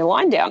following your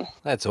line down.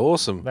 That's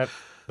awesome. That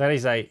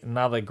is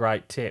another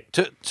great tip.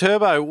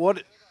 Turbo,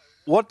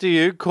 what do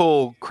you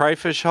call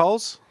crayfish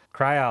holes?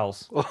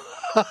 Crayals.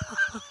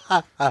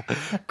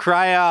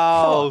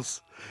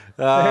 Crayals.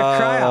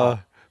 Crayal.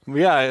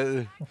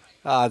 Yeah.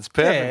 It's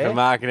perfect for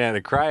marking out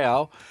a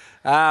crayal.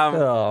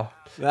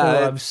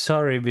 I'm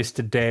sorry,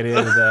 Mr. Danny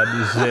of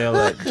New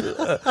Zealand.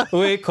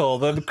 We call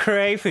them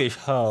crayfish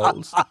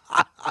holes.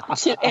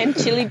 And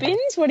chili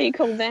bins? What do you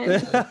call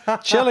them?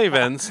 Chili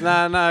bins?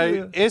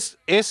 No.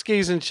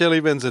 Eskies and chili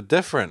bins are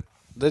different.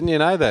 Didn't you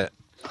know that?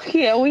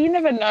 Yeah, well, you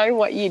never know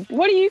what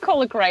do you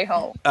call a cray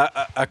hole?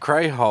 A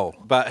cray hole,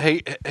 but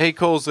he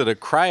calls it a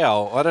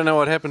crayal. I don't know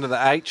what happened to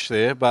the H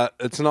there, but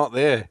it's not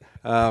there.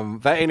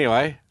 But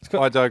anyway,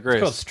 I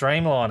digress. It's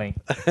called streamlining.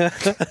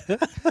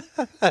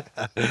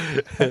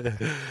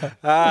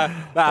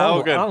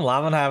 All good.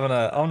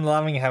 I'm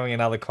loving having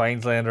another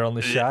Queenslander on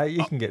the show.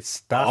 You can get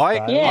stuff.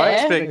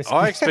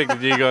 I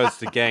expected you guys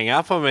to gang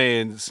up on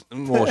me and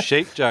more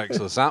sheep jokes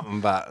or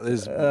something, but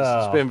it's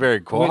been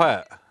very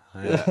quiet.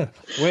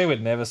 We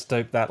would never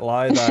stoop that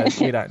low, though.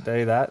 We don't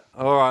do that.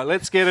 All right,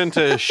 let's get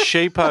into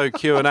Sheepo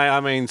Q&A. I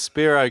mean,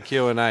 Spearo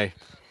Q&A.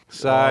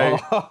 So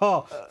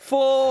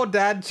 4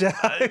 dad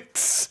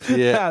jokes.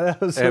 Yeah, that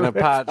was and a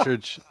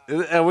partridge.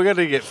 And we're going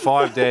to get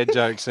 5 dad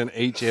jokes in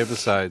each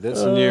episode.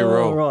 That's a new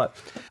rule. Right.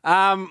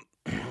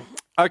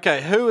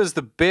 Okay, who is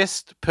the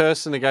best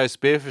person to go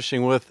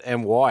spearfishing with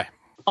and why?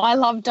 I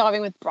love diving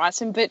with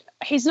Bryson, but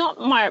he's not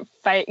my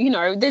favourite. You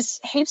know,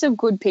 there's heaps of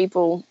good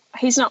people.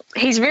 He's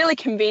really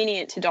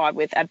convenient to dive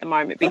with at the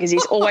moment because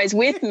he's always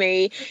with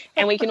me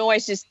and we can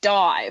always just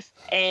dive.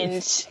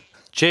 And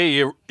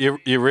gee,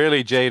 you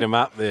really G'd him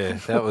up there.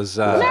 That was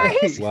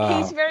he's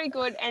very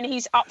good and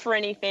he's up for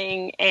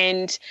anything.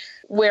 And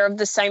we're of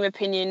the same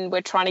opinion.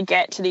 We're trying to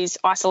get to these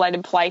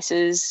isolated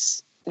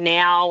places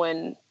now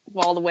and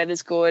while the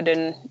weather's good.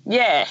 And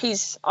yeah,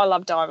 I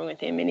love diving with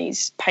him and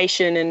he's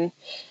patient and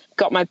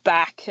got my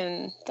back,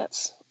 and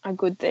that's a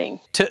good thing.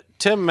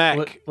 Tim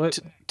Mack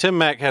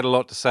had a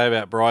lot to say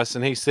about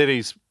Bryson. He said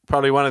he's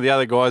probably one of the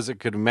other guys that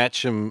could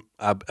match him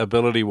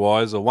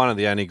ability-wise, or one of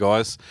the only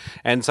guys,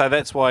 and so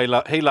that's why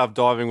he loved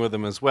diving with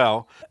him as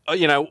well.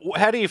 You know,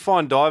 how do you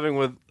find diving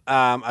with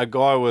a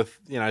guy with,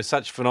 you know,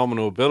 such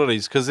phenomenal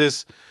abilities? Because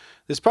there's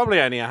probably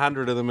only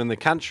 100 of them in the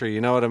country.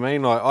 You know what I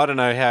mean? Like, I don't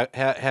know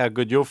how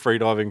good your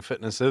freediving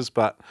fitness is,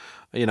 but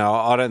you know,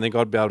 I don't think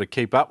I'd be able to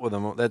keep up with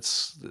them.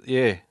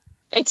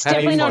 It's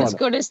definitely not as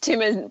good as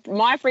Tim, and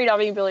my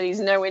freediving ability is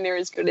nowhere near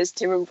as good as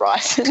Tim and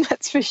Bryson,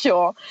 that's for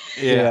sure.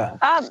 Yeah.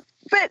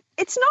 But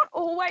it's not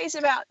always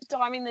about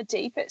diving the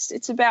deepest.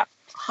 It's about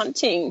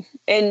hunting.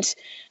 And,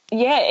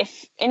 yeah,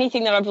 if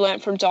anything that I've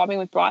learned from diving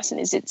with Bryson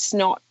is it's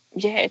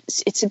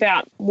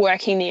about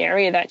working the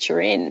area that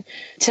you're in.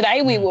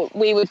 Today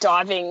we were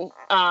diving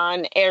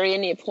an area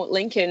near Point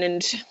Lincoln,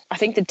 and I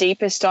think the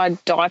deepest I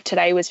dived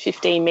today was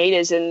 15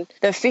 metres, and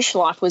the fish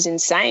life was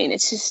insane.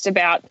 It's just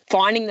about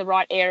finding the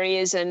right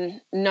areas and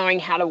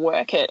knowing how to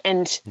work it.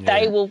 And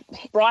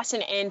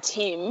Bryson and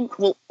Tim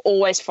will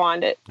always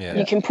find it. Yeah.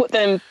 You can put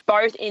them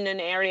both in an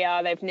area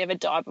they've never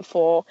dived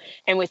before,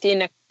 and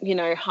within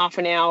half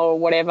an hour or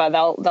whatever,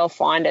 they'll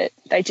find it.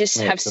 They just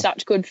have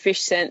such good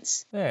fish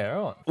sense. Yeah,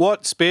 right.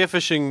 What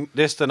spearfishing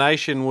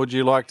destination would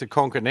you like to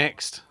conquer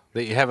next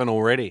that you haven't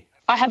already?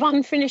 I have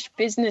unfinished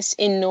business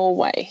in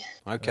Norway.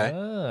 Okay.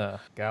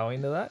 Go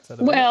into that.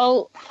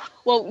 Well,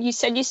 you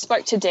said you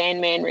spoke to Dan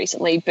Mann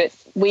recently, but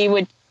we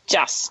were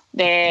just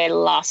there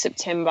last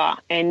September,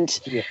 and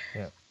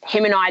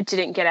him and I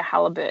didn't get a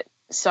halibut.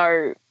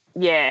 So,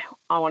 yeah,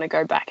 I want to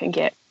go back and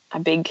get a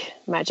big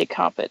magic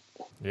carpet.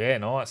 Yeah,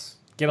 nice.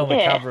 Get on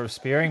the cover of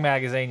Spearing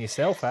magazine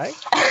yourself, eh?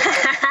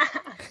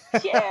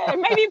 Yeah,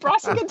 maybe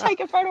Bryson can take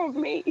a photo of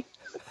me.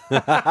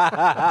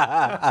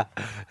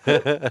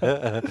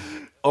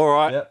 All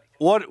right. Yep.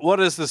 What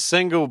is the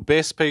single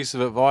best piece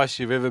of advice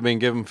you've ever been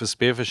given for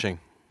spearfishing?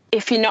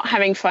 If you're not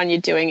having fun,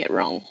 you're doing it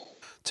wrong.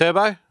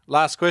 Turbo,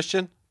 last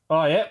question.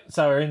 Oh, yeah.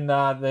 So we're in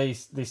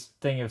this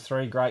thing of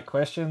 3 great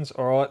questions.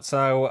 All right.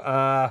 So,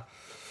 all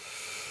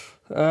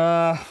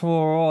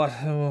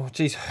right. Oh,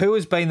 geez. Who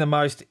has been the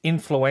most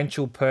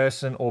influential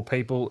person or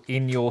people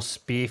in your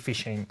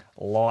spearfishing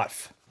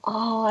life?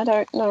 Oh, I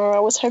don't know. I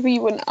was hoping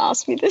you wouldn't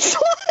ask me this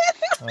one.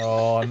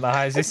 Oh no,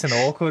 is this an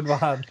awkward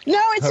one?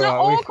 No, it's not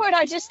awkward.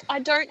 I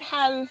don't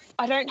have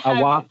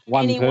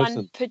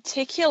anyone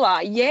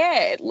particular.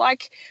 Yeah,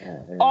 like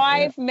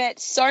I've met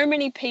so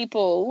many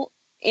people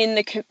in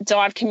the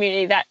dive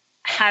community that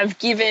have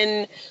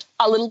given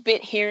a little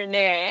bit here and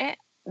there.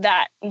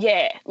 That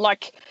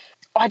like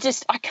I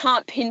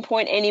can't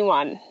pinpoint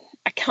anyone.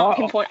 I can't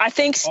pinpoint. I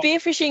think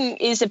spearfishing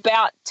is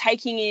about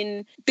taking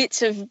in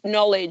bits of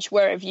knowledge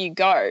wherever you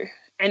go,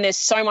 and there's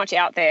so much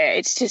out there.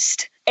 It's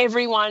just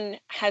everyone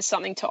has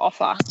something to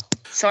offer.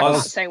 So I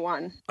can't say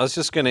one. I was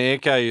just going to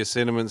echo your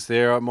sentiments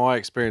there. My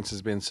experience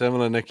has been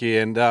similar, Nikki.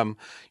 And,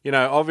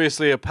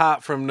 obviously,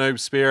 apart from Noob,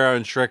 Spearo,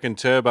 and Shrek and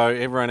Turbo,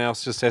 everyone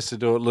else just has to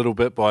do it little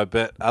bit by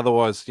bit.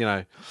 Otherwise, there's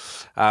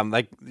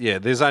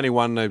only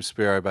one Noob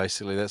Spearo,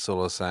 basically. That's all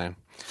I was saying.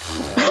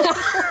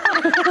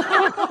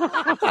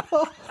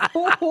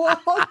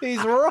 What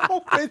is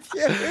wrong with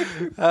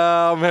you?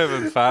 I'm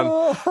having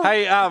fun.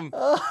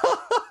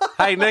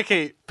 Hey,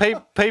 Nikki,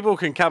 people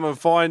can come and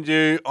find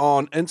you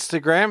on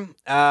Instagram.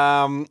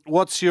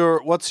 What's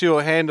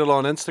your handle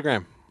on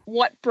Instagram?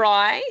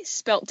 Wattbry,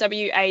 spelt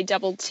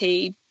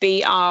WATTBRY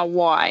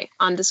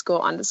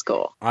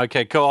 __.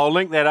 Okay, cool. I'll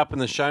link that up in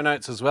the show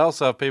notes as well.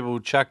 So if people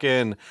chuck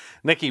in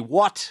Nikki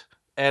Watt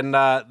and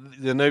the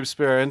Noob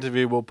Spearo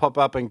interview will pop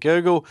up in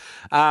Google.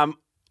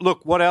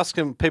 Look, what else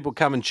can people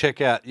come and check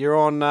out? You're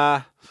on,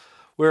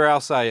 where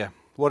else are you?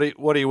 What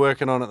are you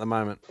working on at the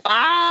moment?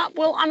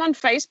 Well, I'm on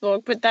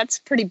Facebook, but that's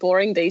pretty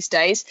boring these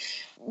days.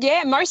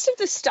 Yeah, most of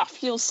the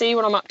stuff you'll see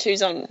what I'm up to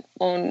is on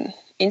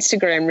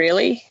Instagram,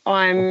 really.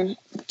 I'm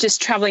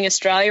just travelling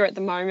Australia at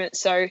the moment.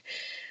 So,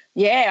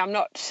 yeah, I'm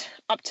not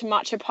up to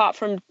much apart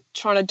from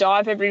trying to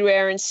dive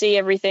everywhere and see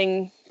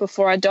everything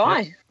before I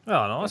die.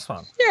 Oh, nice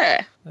one.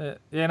 Yeah.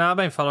 I've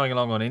been following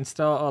along on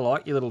Insta. I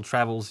like your little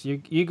travels. You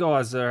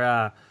guys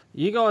are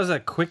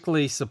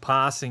quickly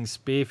surpassing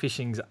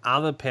spearfishing's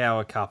other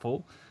power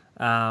couple,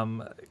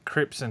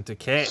 Cripps and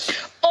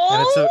Takesh. Oh!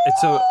 And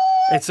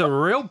it's a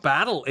real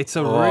battle. It's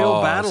a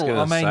real battle.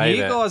 I mean,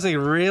 you guys are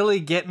really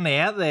getting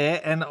out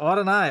there, and I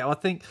don't know. I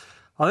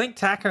think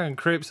Taka and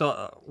Cripps,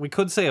 we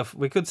could see a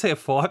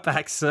fight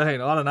back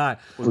soon. I don't know.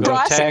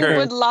 Bryson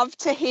would love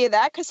to hear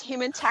that because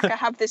him and Taka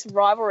have this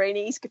rivalry, and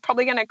he's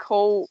probably going to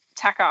call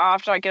Taka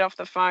after I get off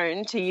the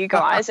phone to you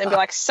guys and be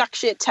like, "Suck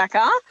shit,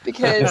 Taka,"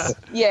 because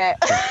yeah.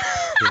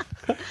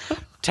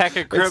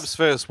 Taka Cripps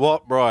first.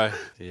 What, bro?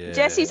 Yeah.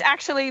 Jesse's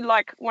actually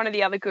like one of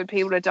the other good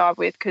people to dive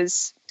with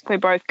because we're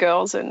both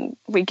girls and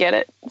we get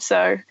it.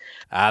 So.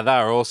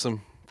 They're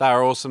awesome.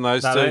 They're awesome.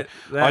 Those two.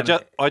 I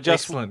just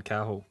excellent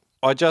couple.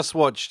 I just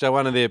watched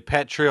one of their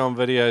Patreon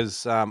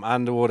videos,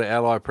 Underwater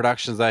Ally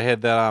Productions. They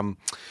had that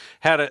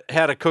how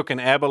to cook an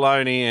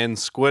abalone and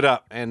squid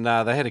up, and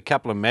they had a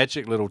couple of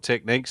magic little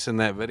techniques in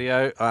that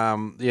video.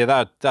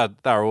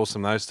 They're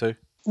awesome, those two.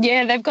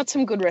 Yeah, they've got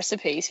some good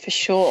recipes for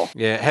sure.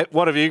 Yeah,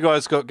 what have you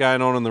guys got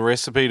going on in the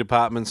recipe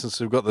department since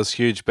we've got this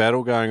huge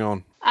battle going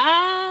on?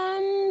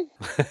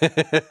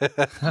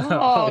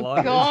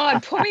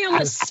 God, put me on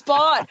the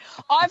spot.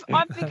 I've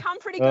become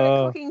pretty good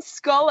at cooking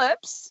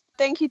scallops.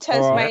 Thank you,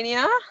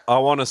 Tasmania. Right. I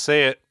want to see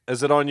it.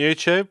 Is it on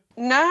YouTube?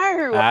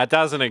 No. It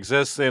doesn't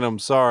exist then, I'm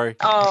sorry.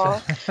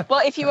 Oh,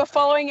 well, if you were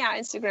following our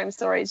Instagram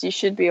stories, you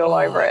should be all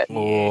over it.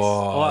 Yes.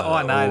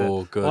 I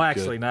know that. I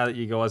actually know that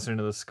you guys are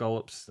into the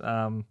scallops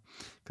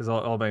because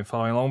I've been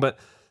following along. But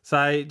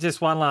so just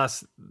one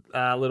last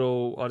I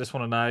just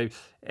want to know,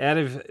 out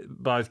of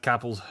both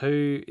couples,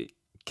 who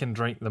can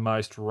drink the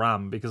most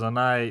rum? Because I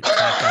know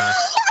Taka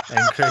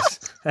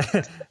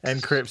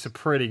and Cripps are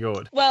pretty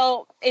good.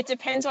 Well, it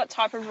depends what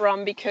type of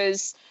rum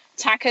because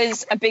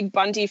Taka's a big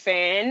Bundy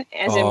fan,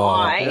 as am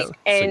I,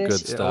 and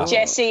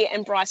Jesse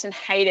and Bryson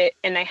hate it,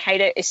 and they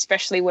hate it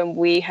especially when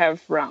we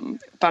have rum,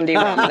 Bundy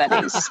rum,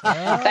 that is.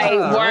 They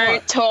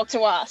won't talk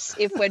to us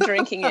if we're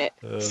drinking it.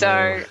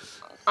 So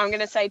I'm going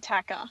to say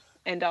Taka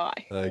and I.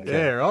 Okay.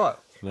 Yeah, right.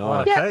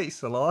 Nice.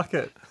 Case. I like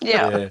it.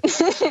 Yeah.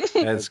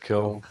 That's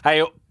cool.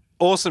 Hey,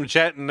 awesome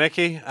chatting,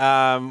 Nikki.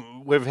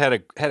 We've had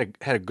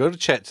a good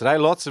chat today.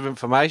 Lots of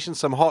information,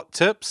 some hot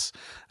tips.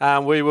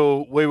 We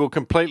will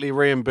completely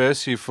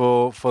reimburse you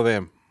for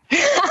them.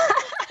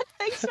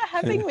 Thanks for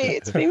having me.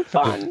 It's been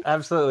fun.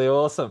 Absolutely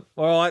awesome.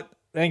 All right,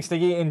 thanks,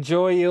 Nikki.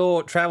 Enjoy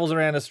your travels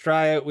around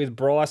Australia with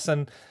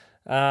Bryson.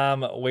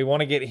 We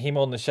want to get him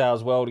on the show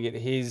as well to get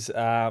his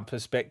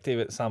perspective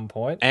at some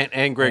point.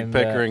 And Greg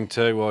Pickering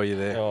too while you're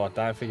there. Oh,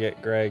 don't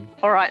forget Greg.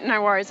 All right,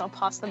 no worries. I'll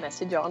pass the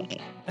message on.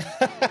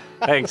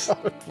 Thanks.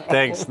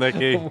 Thanks,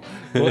 Nikki.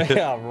 We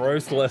are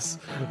ruthless.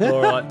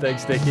 All right,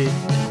 thanks, Nikki.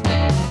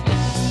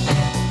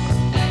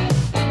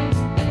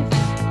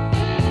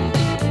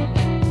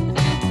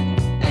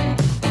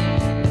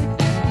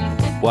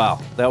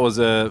 Wow, that was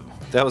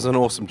an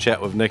awesome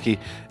chat with Nikki,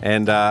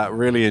 and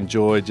really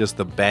enjoyed just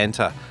the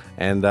banter.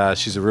 And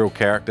she's a real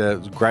character. It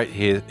was great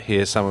to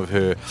hear some of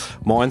her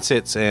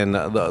mindsets and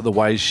the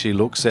ways she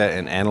looks at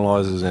and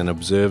analyses and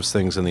observes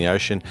things in the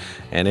ocean,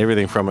 and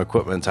everything from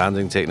equipment to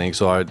hunting techniques.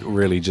 So I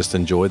really just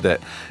enjoyed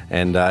that.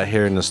 And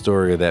hearing the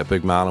story of that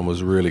big marlin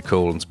was really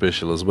cool and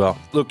special as well.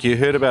 Look, you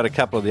heard about a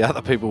couple of the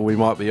other people we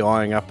might be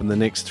eyeing up in the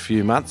next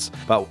few months,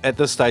 but at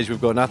this stage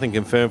we've got nothing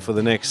confirmed for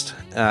the next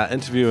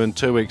interview in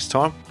 2 weeks'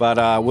 time.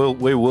 But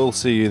we will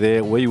see you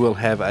there. We will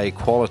have a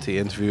quality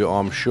interview,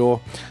 I'm sure.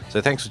 So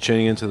thanks for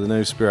tuning into the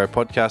new Spearo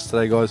podcast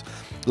today, guys.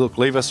 Look,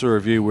 leave us a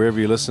review wherever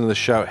you listen to the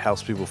show. It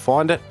helps people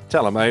find it.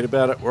 Tell a mate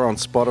about it. We're on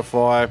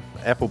Spotify,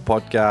 Apple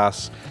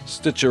Podcasts,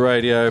 Stitcher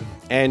Radio,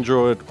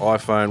 Android,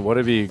 iPhone,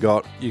 whatever you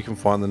got, you can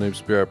find the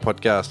Noob Spearo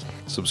podcast.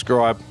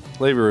 Subscribe,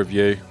 leave a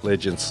review.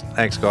 Legends.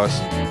 Thanks, guys.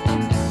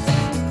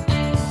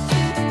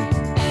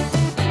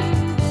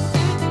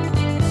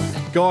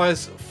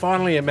 Guys,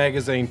 finally a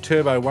magazine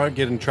Turbo won't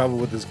get in trouble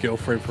with his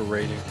girlfriend for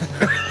reading.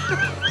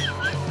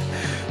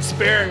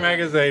 Spearing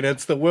Magazine,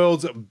 it's the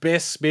world's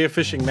best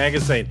spearfishing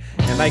magazine,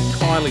 and they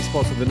kindly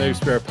sponsored the Noob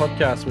Spearo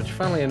podcast, which,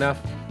 funnily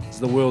enough, is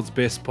the world's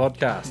best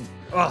podcast.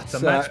 Oh, it's a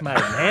match made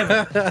in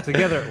heaven.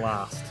 Together at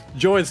last.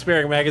 Join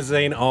Spearing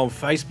Magazine on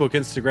Facebook,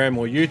 Instagram,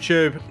 or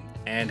YouTube,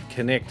 and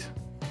connect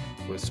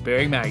with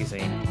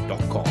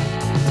spearingmagazine.com.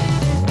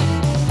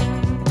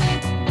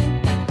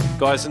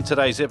 Guys, in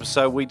today's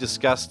episode, we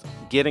discussed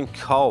getting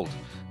cold.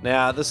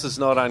 Now, this is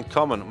not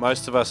uncommon.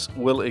 Most of us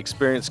will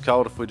experience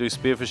cold if we do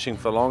spearfishing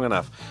for long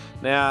enough.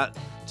 Now,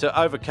 to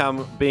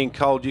overcome being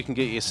cold, you can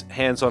get your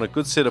hands on a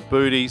good set of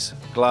booties,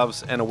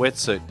 gloves, and a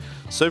wetsuit.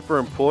 Super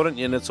important,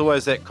 and it's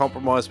always that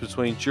compromise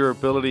between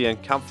durability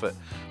and comfort.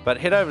 But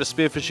head over to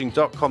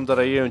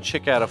spearfishing.com.au and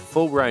check out a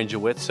full range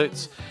of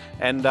wetsuits.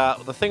 And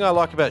the thing I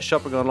like about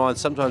shopping online,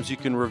 sometimes you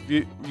can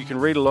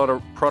read a lot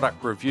of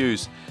product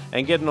reviews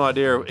and get an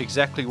idea of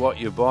exactly what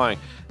you're buying.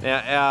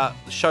 Now, our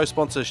show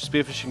sponsor,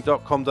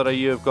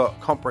 spearfishing.com.au, have got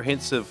a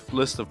comprehensive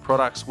list of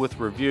products with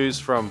reviews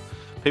from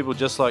people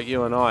just like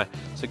you and I.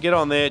 So get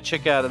on there,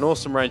 check out an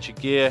awesome range of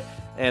gear,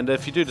 and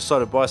if you do decide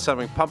to buy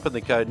something, pump in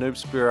the code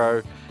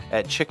NoobSpearo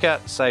at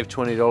checkout, save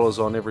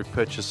 $20 on every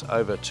purchase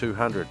over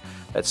 $200.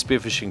 That's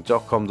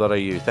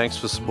spearfishing.com.au. Thanks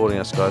for supporting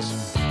us,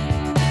 guys.